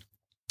game,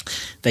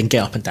 they can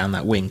get up and down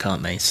that wing,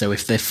 can't they? So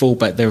if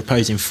their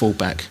opposing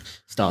fullback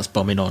starts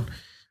bombing on,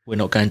 we're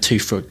not going 2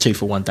 for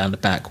 1 down the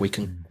back. We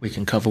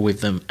can cover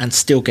with them and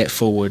still get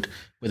forward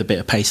with a bit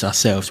of pace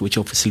ourselves, which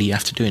obviously you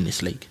have to do in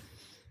this league.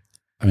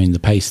 I mean, the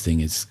pace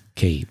thing is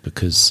key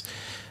because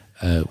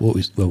what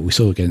we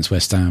saw against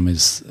West Ham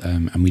is,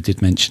 and we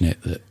did mention it,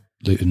 that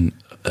Luton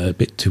a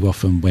bit too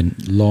often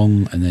went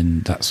long, and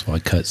then that's why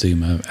Kurt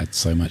Zouma had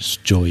so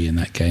much joy in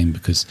that game,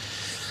 because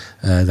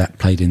that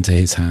played into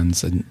his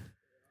hands. And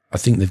I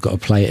think they've got to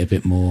play it a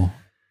bit more.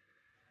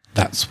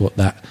 That's what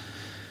that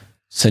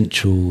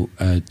central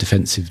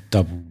defensive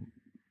double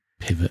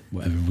pivot,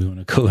 whatever we want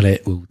to call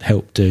it, will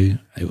help do.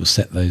 It will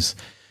set those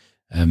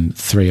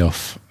 3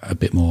 off a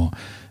bit more.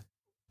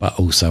 But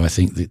also, I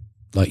think that,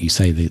 like you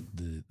say,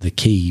 the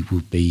key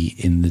will be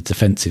in the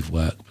defensive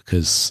work,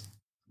 because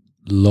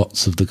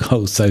lots of the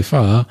goals so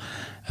far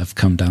have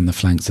come down the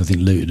flanks. I think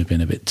Luton have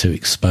been a bit too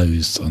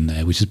exposed on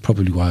there, which is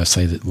probably why I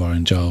say that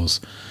Warren Giles,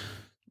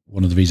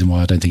 one of the reasons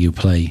why I don't think he'll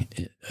play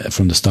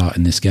from the start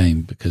in this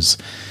game, because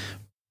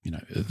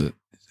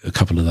a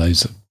couple of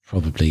those are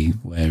probably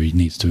where he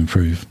needs to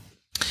improve.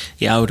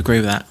 Yeah, I would agree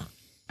with that.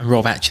 And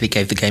Rob actually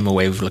gave the game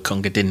away with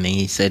Lokonga, didn't he?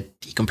 He said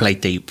he can play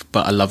deep,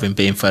 but I love him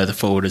being further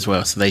forward as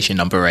well. So there's your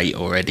number 8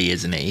 already,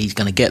 isn't it? He's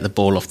going to get the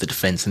ball off the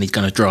defence and he's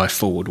going to drive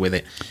forward with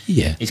it.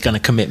 Yeah, he's going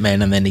to commit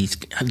men, and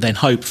then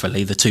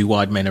hopefully the 2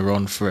 wide men are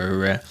on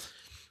for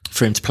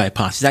him to play a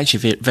pass. He's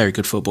actually a very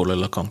good footballer,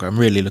 Lokonga. I'm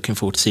really looking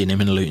forward to seeing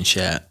him in a Luton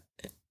shirt.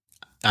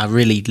 I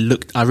really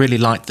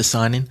liked the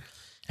signing,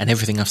 and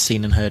everything I've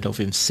seen and heard of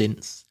him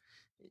since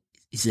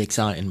is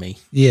exciting me.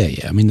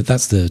 Yeah. I mean,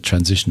 that's the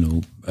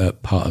transitional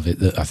part of it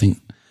that I think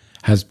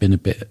has been a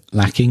bit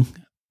lacking,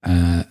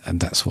 and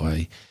that's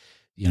why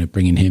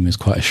bringing him is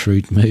quite a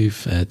shrewd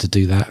move to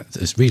do that.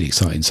 It's really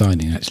exciting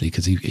signing actually,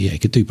 because he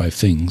could do both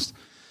things.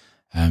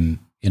 And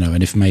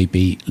if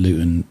maybe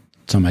Luton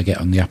somehow get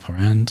on the upper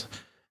hand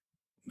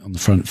on the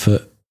front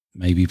foot,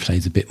 maybe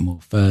plays a bit more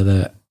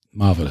further.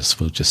 Marvellous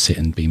will just sit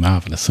and be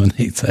marvellous, won't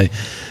he? So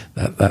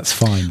that's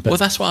fine. But, well,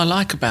 that's what I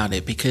like about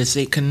it, because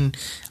it can.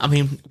 I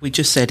mean, we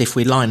just said if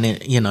we line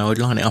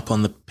it up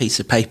on the piece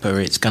of paper,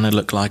 it's going to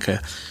look like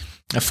a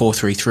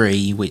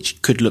 4-3-3,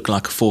 which could look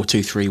like a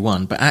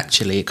 4-2-3-1, but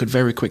actually it could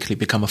very quickly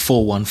become a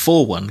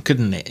 4-1-4-1,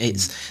 couldn't it?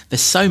 There's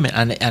so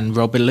many, and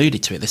Rob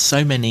alluded to it. There's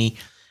so many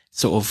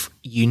sort of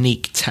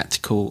unique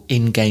tactical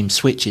in-game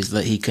switches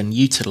that he can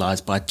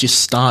utilise by just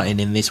starting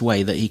in this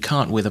way that he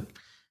can't with a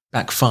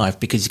back 5,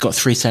 because he's got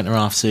 3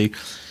 centre-halves who,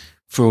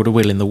 for all the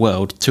will in the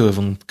world, 2 of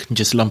them can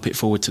just lump it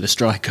forward to the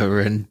striker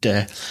and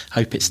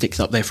hope it sticks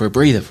up there for a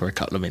breather for a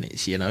couple of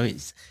minutes.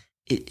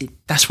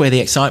 That's where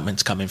the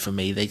excitement's coming from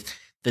me.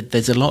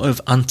 There's a lot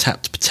of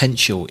untapped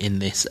potential in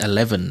this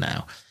 11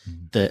 now,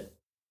 that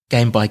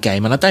game by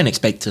game, and I don't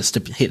expect us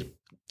to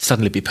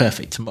suddenly be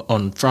perfect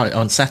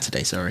on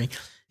Saturday. Sorry,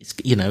 it's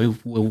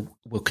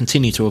we'll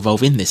continue to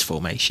evolve in this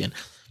formation,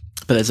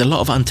 but there's a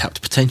lot of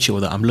untapped potential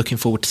that I'm looking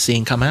forward to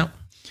seeing come out.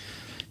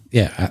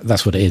 Yeah,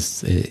 that's what it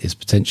is. It's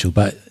potential,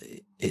 but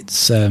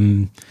it's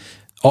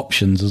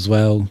options as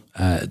well.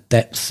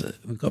 Depth.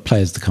 We've got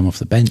players to come off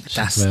the bench.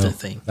 That's as well. the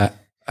thing.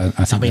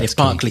 I mean, if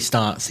Barkley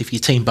starts, if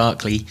your team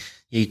Barkley,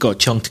 you've got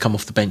Chong to come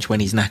off the bench when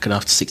he's knackered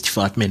after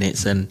 65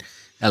 minutes, and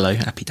hello,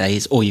 happy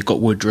days. Or you've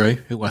got Woodrow,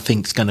 who I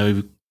think is going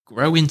to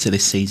grow into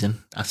this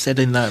season. I said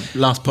in the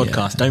last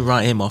podcast, don't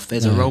write him off.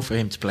 There's a role for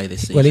him to play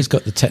this season. Well, he's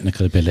got the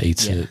technical ability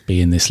to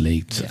be in this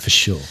league for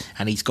sure,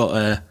 and he's got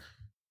a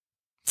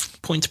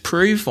point to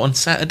prove on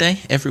Saturday.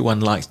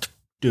 Everyone likes to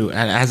do it,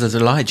 and as has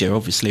Elijah,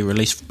 obviously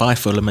released by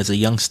Fulham as a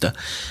youngster,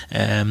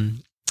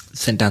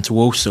 sent down to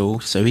Walsall,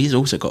 so he's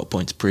also got a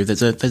point to prove.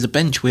 There's a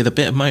bench with a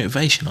bit of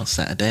motivation on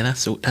Saturday.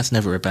 That's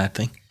never a bad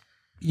thing.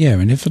 Yeah,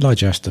 and if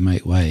Elijah has to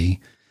make way,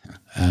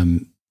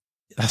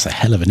 that's a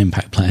hell of an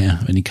impact player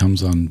when he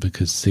comes on,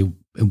 because he'll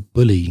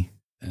bully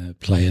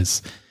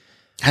players,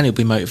 and he'll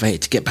be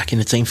motivated to get back in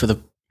the team for the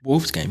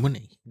Wolves game,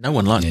 wouldn't he? No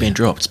one likes being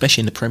dropped,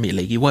 especially in the Premier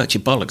League. You worked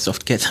your bollocks off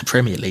to get to the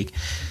Premier League.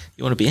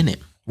 You want to be in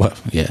it. Well,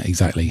 yeah,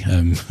 exactly.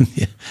 And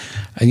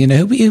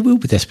he will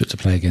be desperate to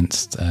play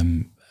against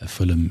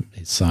Fulham,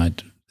 his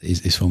side,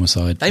 his former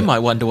side. They might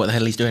wonder what the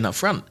hell he's doing up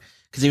front,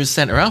 because he was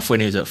centre half when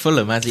he was at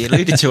Fulham, as he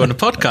alluded to on the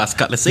podcast a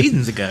couple of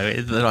seasons ago.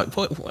 They're like,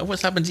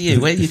 what's happened to you?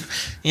 Where you?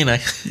 Yeah,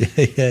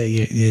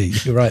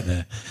 you're right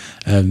there.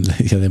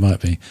 They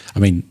might be. I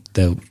mean,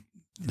 they'll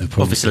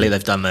probably obviously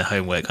they've done their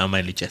homework. I'm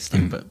only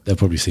jesting, but they'll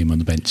probably see him on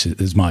the bench.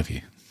 Is my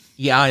view.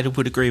 Yeah, I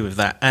would agree with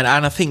that, and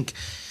I think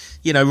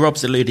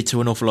Rob's alluded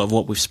to an awful lot of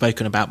what we've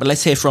spoken about. But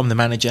let's hear from the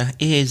manager.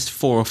 Here's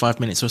 4 or 5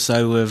 minutes or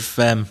so of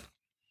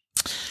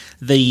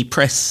the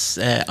press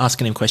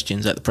asking him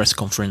questions at the press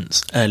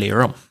conference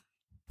earlier on.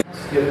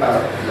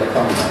 About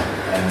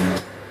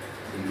Lokonga,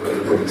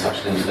 you've probably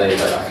touched on today,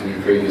 but I think in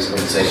the previous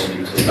conversation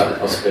you talked about the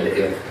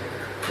possibility of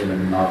him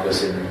and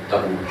Marcus in a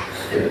double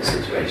pivot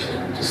situation.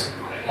 And just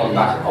on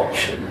that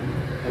option,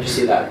 how do you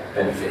see that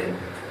benefiting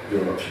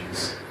your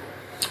options?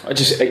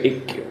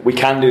 We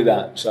can do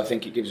that, so I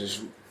think it gives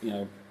us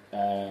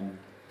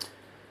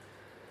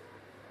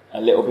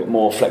a little bit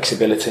more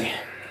flexibility.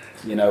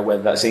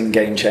 Whether that's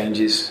in-game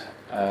changes,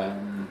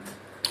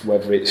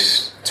 whether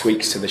it's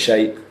tweaks to the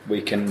shape,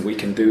 we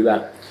can do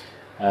that.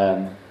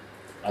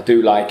 I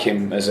do like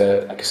him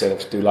like I said,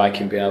 I do like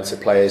him being able to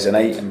play as an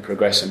 8 and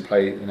progress and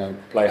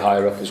play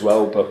higher up as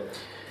well. But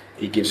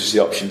he gives us the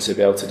option to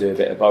be able to do a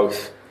bit of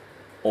both.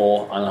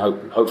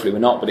 Hopefully we're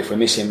not. But if we're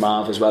missing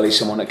Marv as well, he's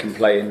someone that can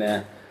play in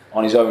there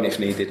on his own if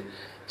needed.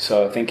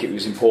 So I think it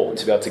was important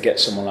to be able to get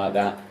someone like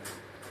that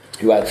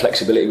who had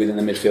flexibility within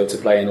the midfield to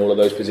play in all of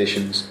those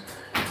positions.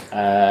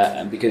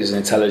 And because he's an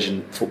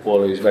intelligent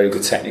footballer who's very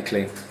good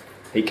technically,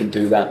 he can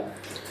do that.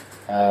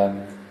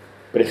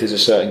 But if there's a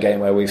certain game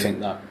where we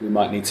think that we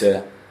might need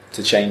to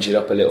change it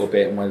up a little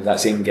bit, and whether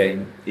that's in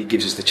game, it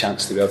gives us the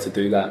chance to be able to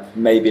do that.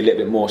 Maybe a little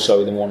bit more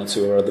so than 1 or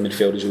 2 of our other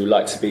midfielders who would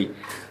like to be,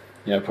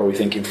 probably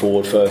thinking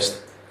forward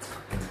first.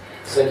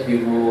 So give you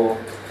more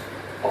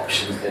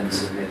options then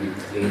to maybe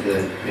lead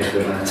the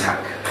midfield and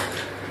attack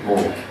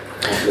more.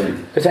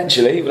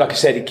 Potentially, like I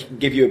said, he can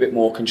give you a bit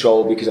more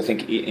control, because I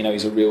think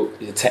he's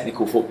a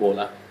technical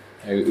footballer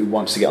who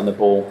wants to get on the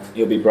ball.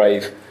 He'll be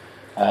brave.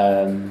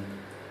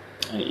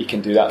 He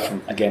can do that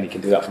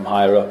from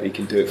higher up. He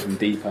can do it from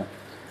deeper.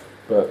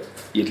 but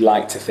you'd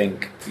like to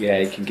think, he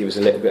can give us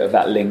a little bit of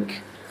that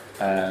link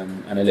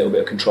and a little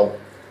bit of control.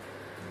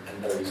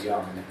 And though he's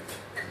young,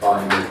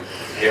 combining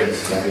with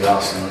appearances like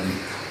Arsenal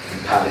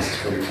and Palace, he's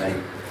probably played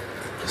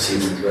a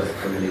season's worth of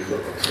Premier League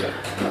football, so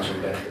much of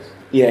a benefit.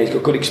 Yeah, he's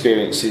got good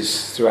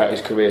experiences throughout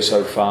his career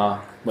so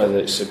far, whether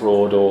it's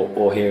abroad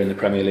or here in the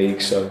Premier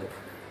League. So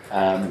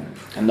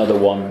another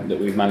one that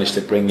we've managed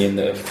to bring in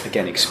that have,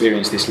 again,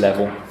 experienced this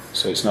level,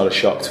 so it's not a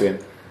shock to him.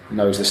 He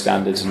knows the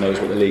standards and knows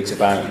what the league's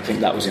about. I think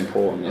that was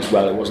important as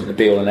well. It wasn't the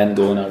be-all and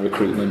end-all in our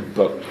recruitment,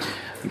 but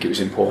I think it was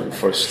important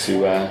for us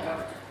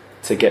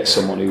to get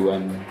someone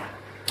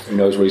who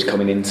knows where he's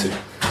coming into.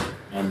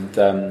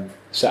 And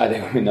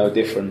Saturday will be no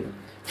different.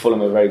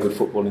 Fulham are a very good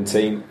footballing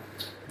team.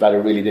 We've had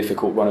a really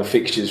difficult run of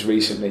fixtures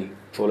recently,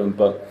 Fulham,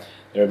 but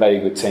they're a very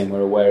good team.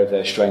 We're aware of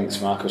their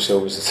strengths. Marco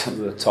Silva's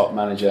the top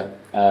manager.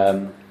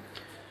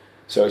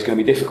 So it's going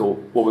to be difficult.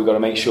 What we've got to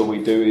make sure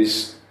we do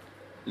is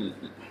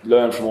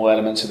learn from all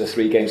elements of the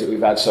 3 games that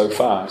we've had so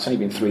far. It's only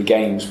been 3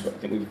 games, but I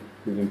think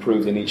we've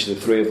improved in each of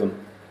the 3 of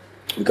them.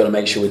 We've got to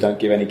make sure we don't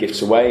give any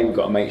gifts away. We've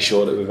got to make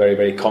sure that we're very,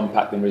 very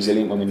compact and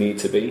resilient when we need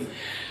to be.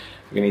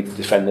 We need to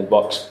defend the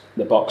box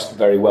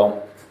very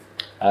well,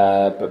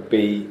 but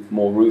be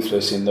more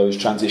ruthless in those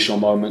transitional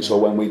moments,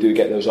 or when we do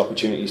get those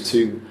opportunities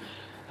to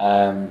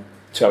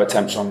have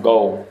attempts on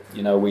goal.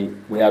 You know,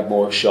 we had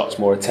more shots,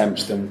 more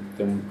attempts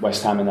than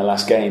West Ham in the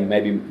last game.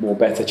 Maybe more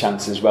better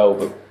chances as well,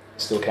 but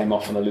still came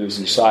off on the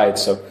losing side.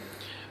 So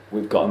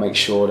we've got to make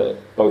sure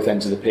that both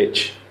ends of the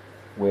pitch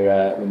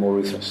we're more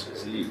ruthless.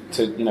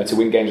 To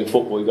win games of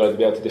football, you've got to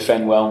be able to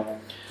defend well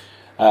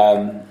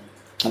and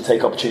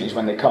take opportunities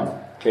when they come.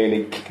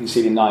 Clearly,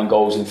 conceding 9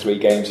 goals in 3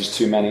 games is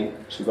too many,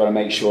 so we've got to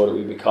make sure that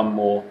we become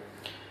more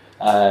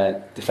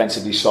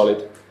defensively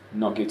solid,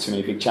 not give too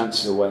many big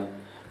chances away.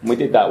 And we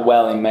did that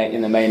well in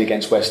the main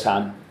against West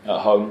Ham at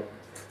home.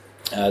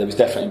 There was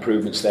definitely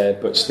improvements there,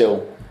 but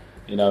still,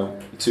 the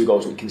 2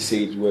 goals we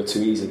conceded were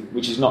too easy,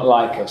 which is not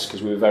like us,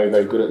 because we were very,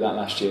 very good at that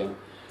last year.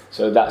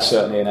 So that's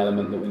certainly an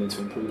element that we need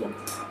to improve on.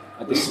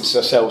 And distance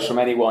ourselves from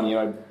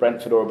anyone,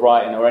 Brentford or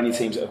Brighton or any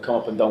teams that have come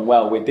up and done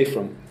well. We're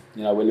different.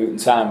 We're Luton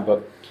Town,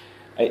 but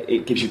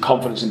it gives you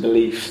confidence and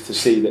belief to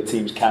see that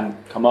teams can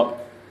come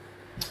up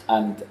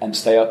and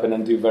stay up and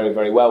then do very,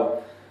 very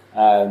well.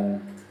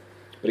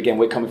 But again,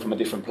 we're coming from a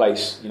different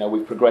place.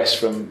 We've progressed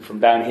from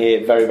down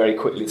here very, very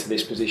quickly to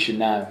this position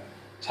now.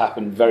 It's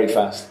happened very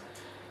fast.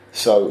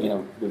 So,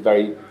 we're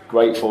very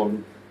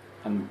grateful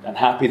and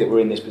happy that we're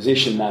in this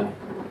position now.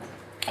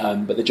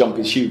 But the jump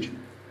is huge.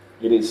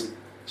 It is.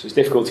 So it's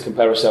difficult to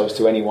compare ourselves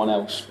to anyone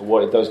else. But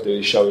what it does do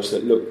is show us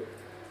that, look,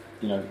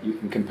 you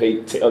can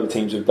compete. Other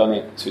teams have done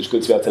it. So it's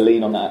good to be able to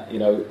lean on that,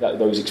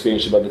 those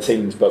experiences of other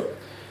teams. But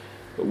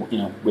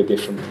we're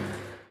different.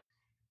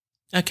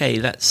 Okay,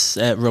 that's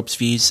Rob's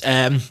views.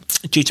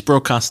 Due to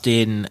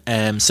broadcasting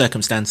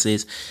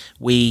circumstances,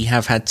 we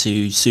have had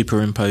to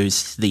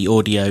superimpose the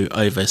audio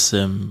over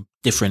some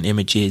different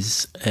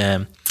images.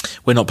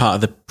 We're not part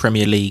of the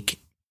Premier League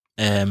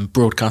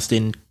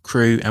broadcasting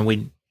crew,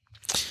 and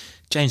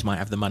James might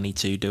have the money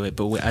to do it,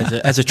 but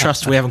as a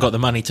trust, we haven't got the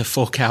money to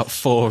fork out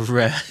for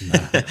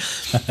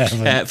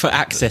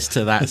access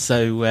to that.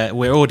 So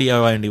we're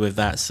audio only with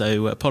that.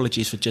 So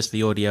apologies for just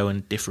the audio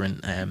and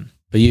different.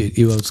 But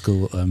you old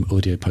school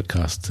audio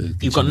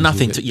podcast. You've got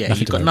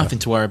nothing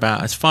to worry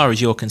about as far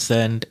as you're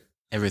concerned.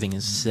 Everything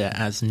is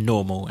as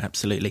normal.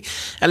 Absolutely.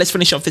 Let's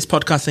finish off this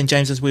podcast then,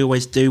 James, as we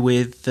always do,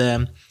 with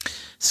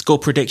score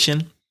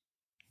prediction.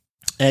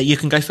 You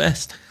can go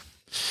first.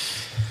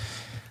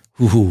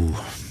 Ooh.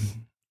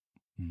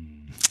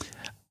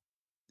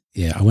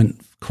 Yeah, I went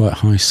quite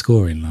high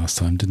scoring last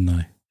time, didn't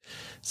I?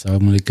 So I'm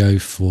going to go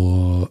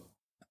for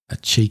a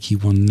cheeky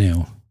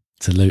 1-0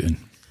 to Luton.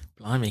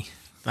 Blimey,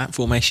 that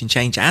formation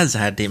change has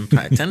had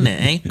impact, hasn't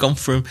it? Gone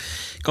from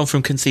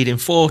conceding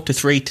 4 to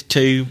 3 to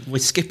 2. We're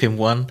skipping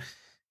 1,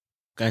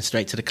 going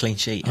straight to the clean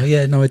sheet. Oh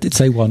yeah, no, I did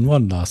say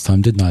 1-1 last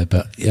time, didn't I?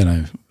 But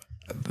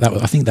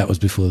I think that was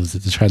before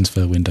the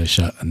transfer window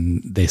shut,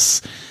 and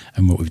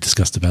what we've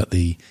discussed about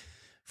the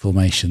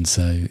formation.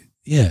 So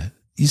yeah,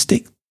 you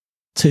stick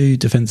 2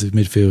 defensive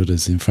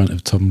midfielders in front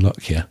of Tom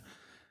Lockyer.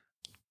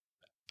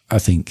 I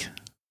think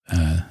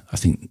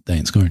they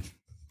ain't scoring.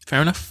 Fair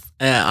enough.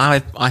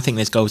 I think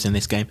there's goals in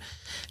this game.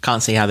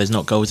 Can't see how there's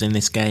not goals in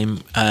this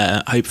game.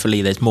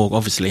 Hopefully there's more.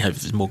 Obviously,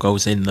 there's more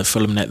goals in the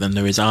Fulham net than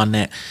there is our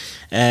net.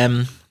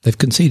 They've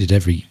conceded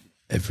every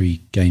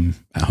game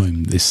at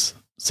home this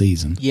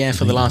season. Yeah,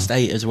 for the last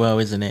 8 as well,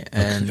 isn't it?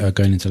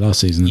 Going into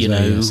last season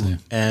as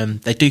well.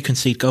 They do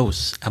concede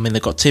goals. I mean,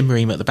 they've got Tim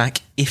Ream at the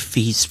back. If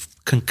he's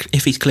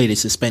cleared his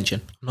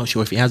suspension, I'm not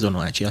sure if he has or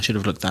not. Actually, I should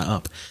have looked that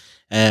up.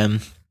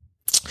 And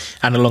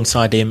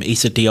alongside him,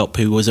 Issa Diop,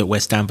 who was at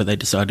West Ham, but they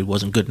decided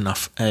wasn't good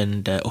enough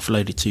and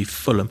offloaded to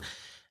Fulham.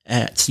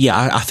 So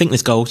yeah, I think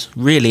there's goals.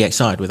 Really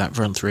excited with that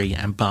front 3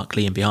 and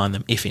Barkley in behind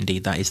them, if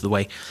indeed that is the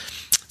way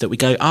that we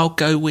go. I'll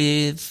go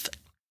with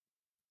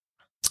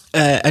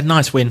a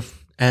nice win.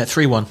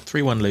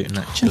 3-1 Luton,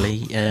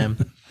 actually.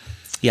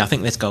 Yeah, I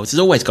think there's goals. There's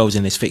always goals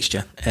in this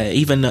fixture.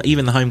 Even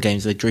the home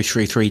games, they drew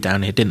 3-3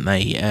 down here, didn't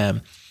they?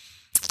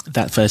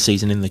 That first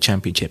season in the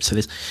Championship. So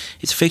it's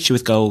a fixture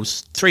with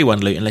goals.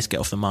 3-1 Luton. Let's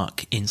get off the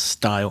mark in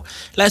style.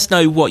 Let us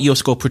know what your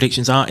score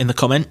predictions are in the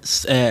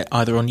comments,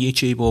 either on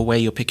YouTube or where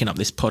you're picking up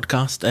this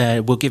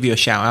podcast. We'll give you a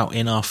shout out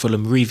in our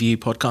Fulham review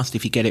podcast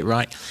if you get it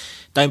right.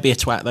 Don't be a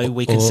twat though.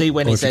 We can see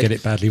when it's get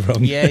it badly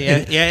wrong.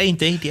 Yeah,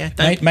 indeed. Yeah,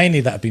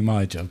 mainly that'd be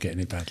my job, getting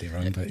it badly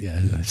wrong. But yeah,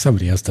 if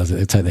somebody else does it,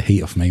 it'll take the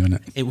heat off me, won't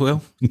it? It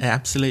will,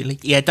 absolutely.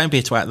 Yeah, don't be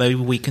a twat though.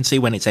 We can see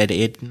when it's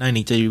edited. No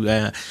need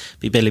to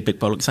be Billy Big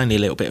Bollock. It's only a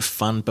little bit of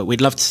fun, but we'd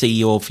love to see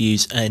your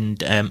views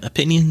and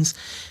opinions.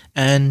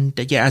 And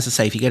yeah, as I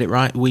say, if you get it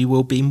right, we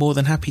will be more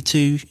than happy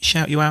to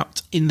shout you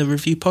out in the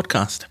review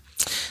podcast.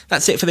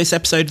 That's it for this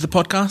episode of the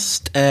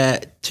podcast.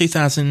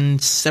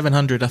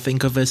 2,700, I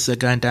think, of us are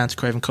going down to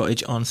Craven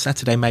Cottage on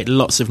Saturday. Make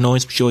lots of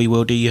noise. I'm sure you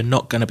will do. You're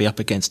not going to be up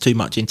against too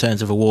much in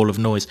terms of a wall of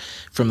noise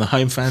from the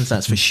home fans,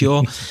 that's for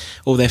sure.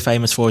 All they're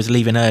famous for is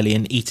leaving early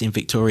and eating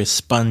Victoria's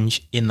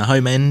sponge in the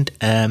home end.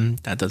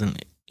 That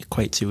doesn't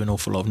equate to an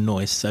awful lot of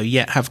noise. So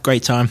yeah, have a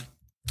great time.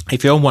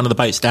 If you're on one of the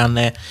boats down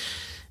there,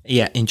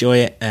 yeah, enjoy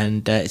it.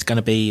 And it's going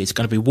to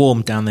be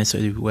warm down there. So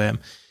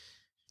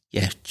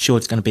yeah, sure,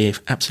 it's going to be an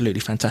absolutely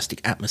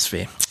fantastic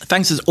atmosphere.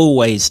 Thanks as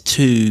always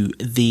to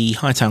the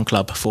Hightown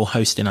Club for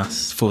hosting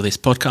us for this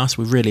podcast.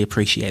 We really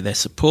appreciate their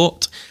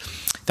support.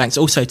 Thanks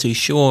also to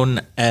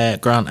Sean,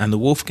 Grant and the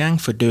Wolfgang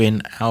for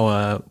doing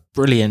our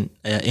brilliant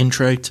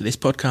intro to this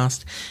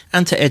podcast,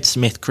 and to Ed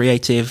Smith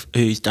Creative,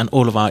 who's done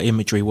all of our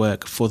imagery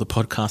work for the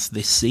podcast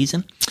this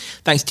season.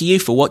 Thanks to you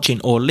for watching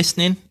or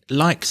listening.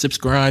 Like,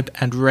 subscribe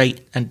and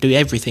rate and do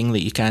everything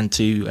that you can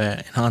to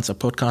enhance our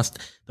podcast.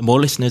 The more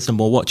listeners, the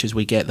more watchers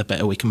we get, the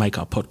better we can make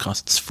our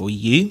podcasts for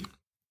you.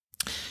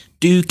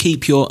 Do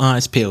keep your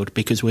eyes peeled,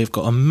 because we've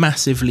got a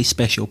massively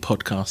special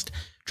podcast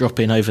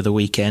dropping over the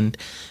weekend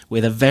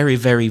with a very,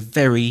 very,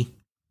 very,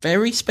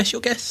 very special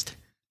guest.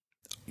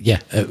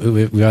 Yeah,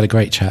 we had a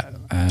great chat.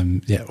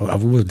 Yeah,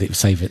 we'll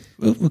save it.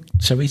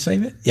 Shall we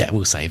save it? Yeah,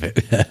 we'll save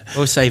it.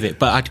 We'll save it.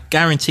 But I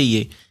guarantee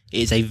you it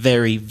is a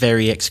very,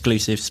 very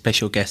exclusive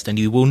special guest, and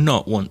you will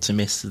not want to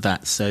miss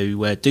that.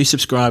 So do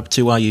subscribe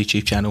to our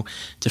YouTube channel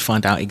to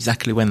find out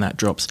exactly when that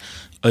drops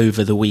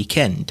over the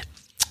weekend.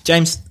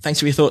 James,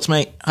 thanks for your thoughts,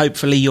 mate.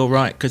 Hopefully you're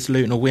right, because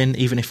Luton will win.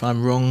 Even if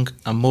I'm wrong,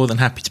 I'm more than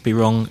happy to be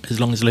wrong as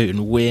long as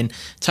Luton win.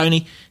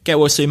 Tony, get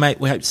well soon, mate.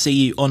 We hope to see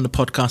you on the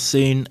podcast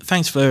soon.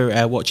 Thanks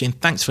for watching.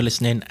 Thanks for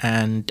listening.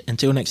 And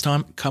until next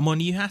time, come on,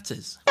 you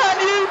Hatters. Can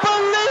you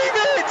believe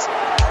it?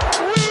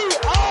 We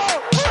are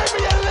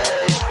Premier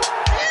League!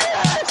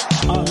 Yes!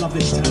 I love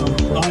this town.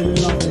 I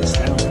love this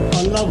town.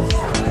 I love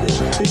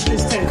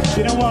this town.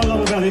 You know what I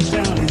love about this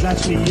town is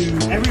actually you.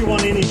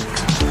 Everyone in it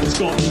has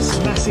got these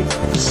massive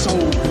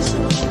souls.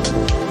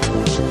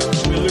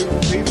 We're Luton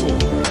people.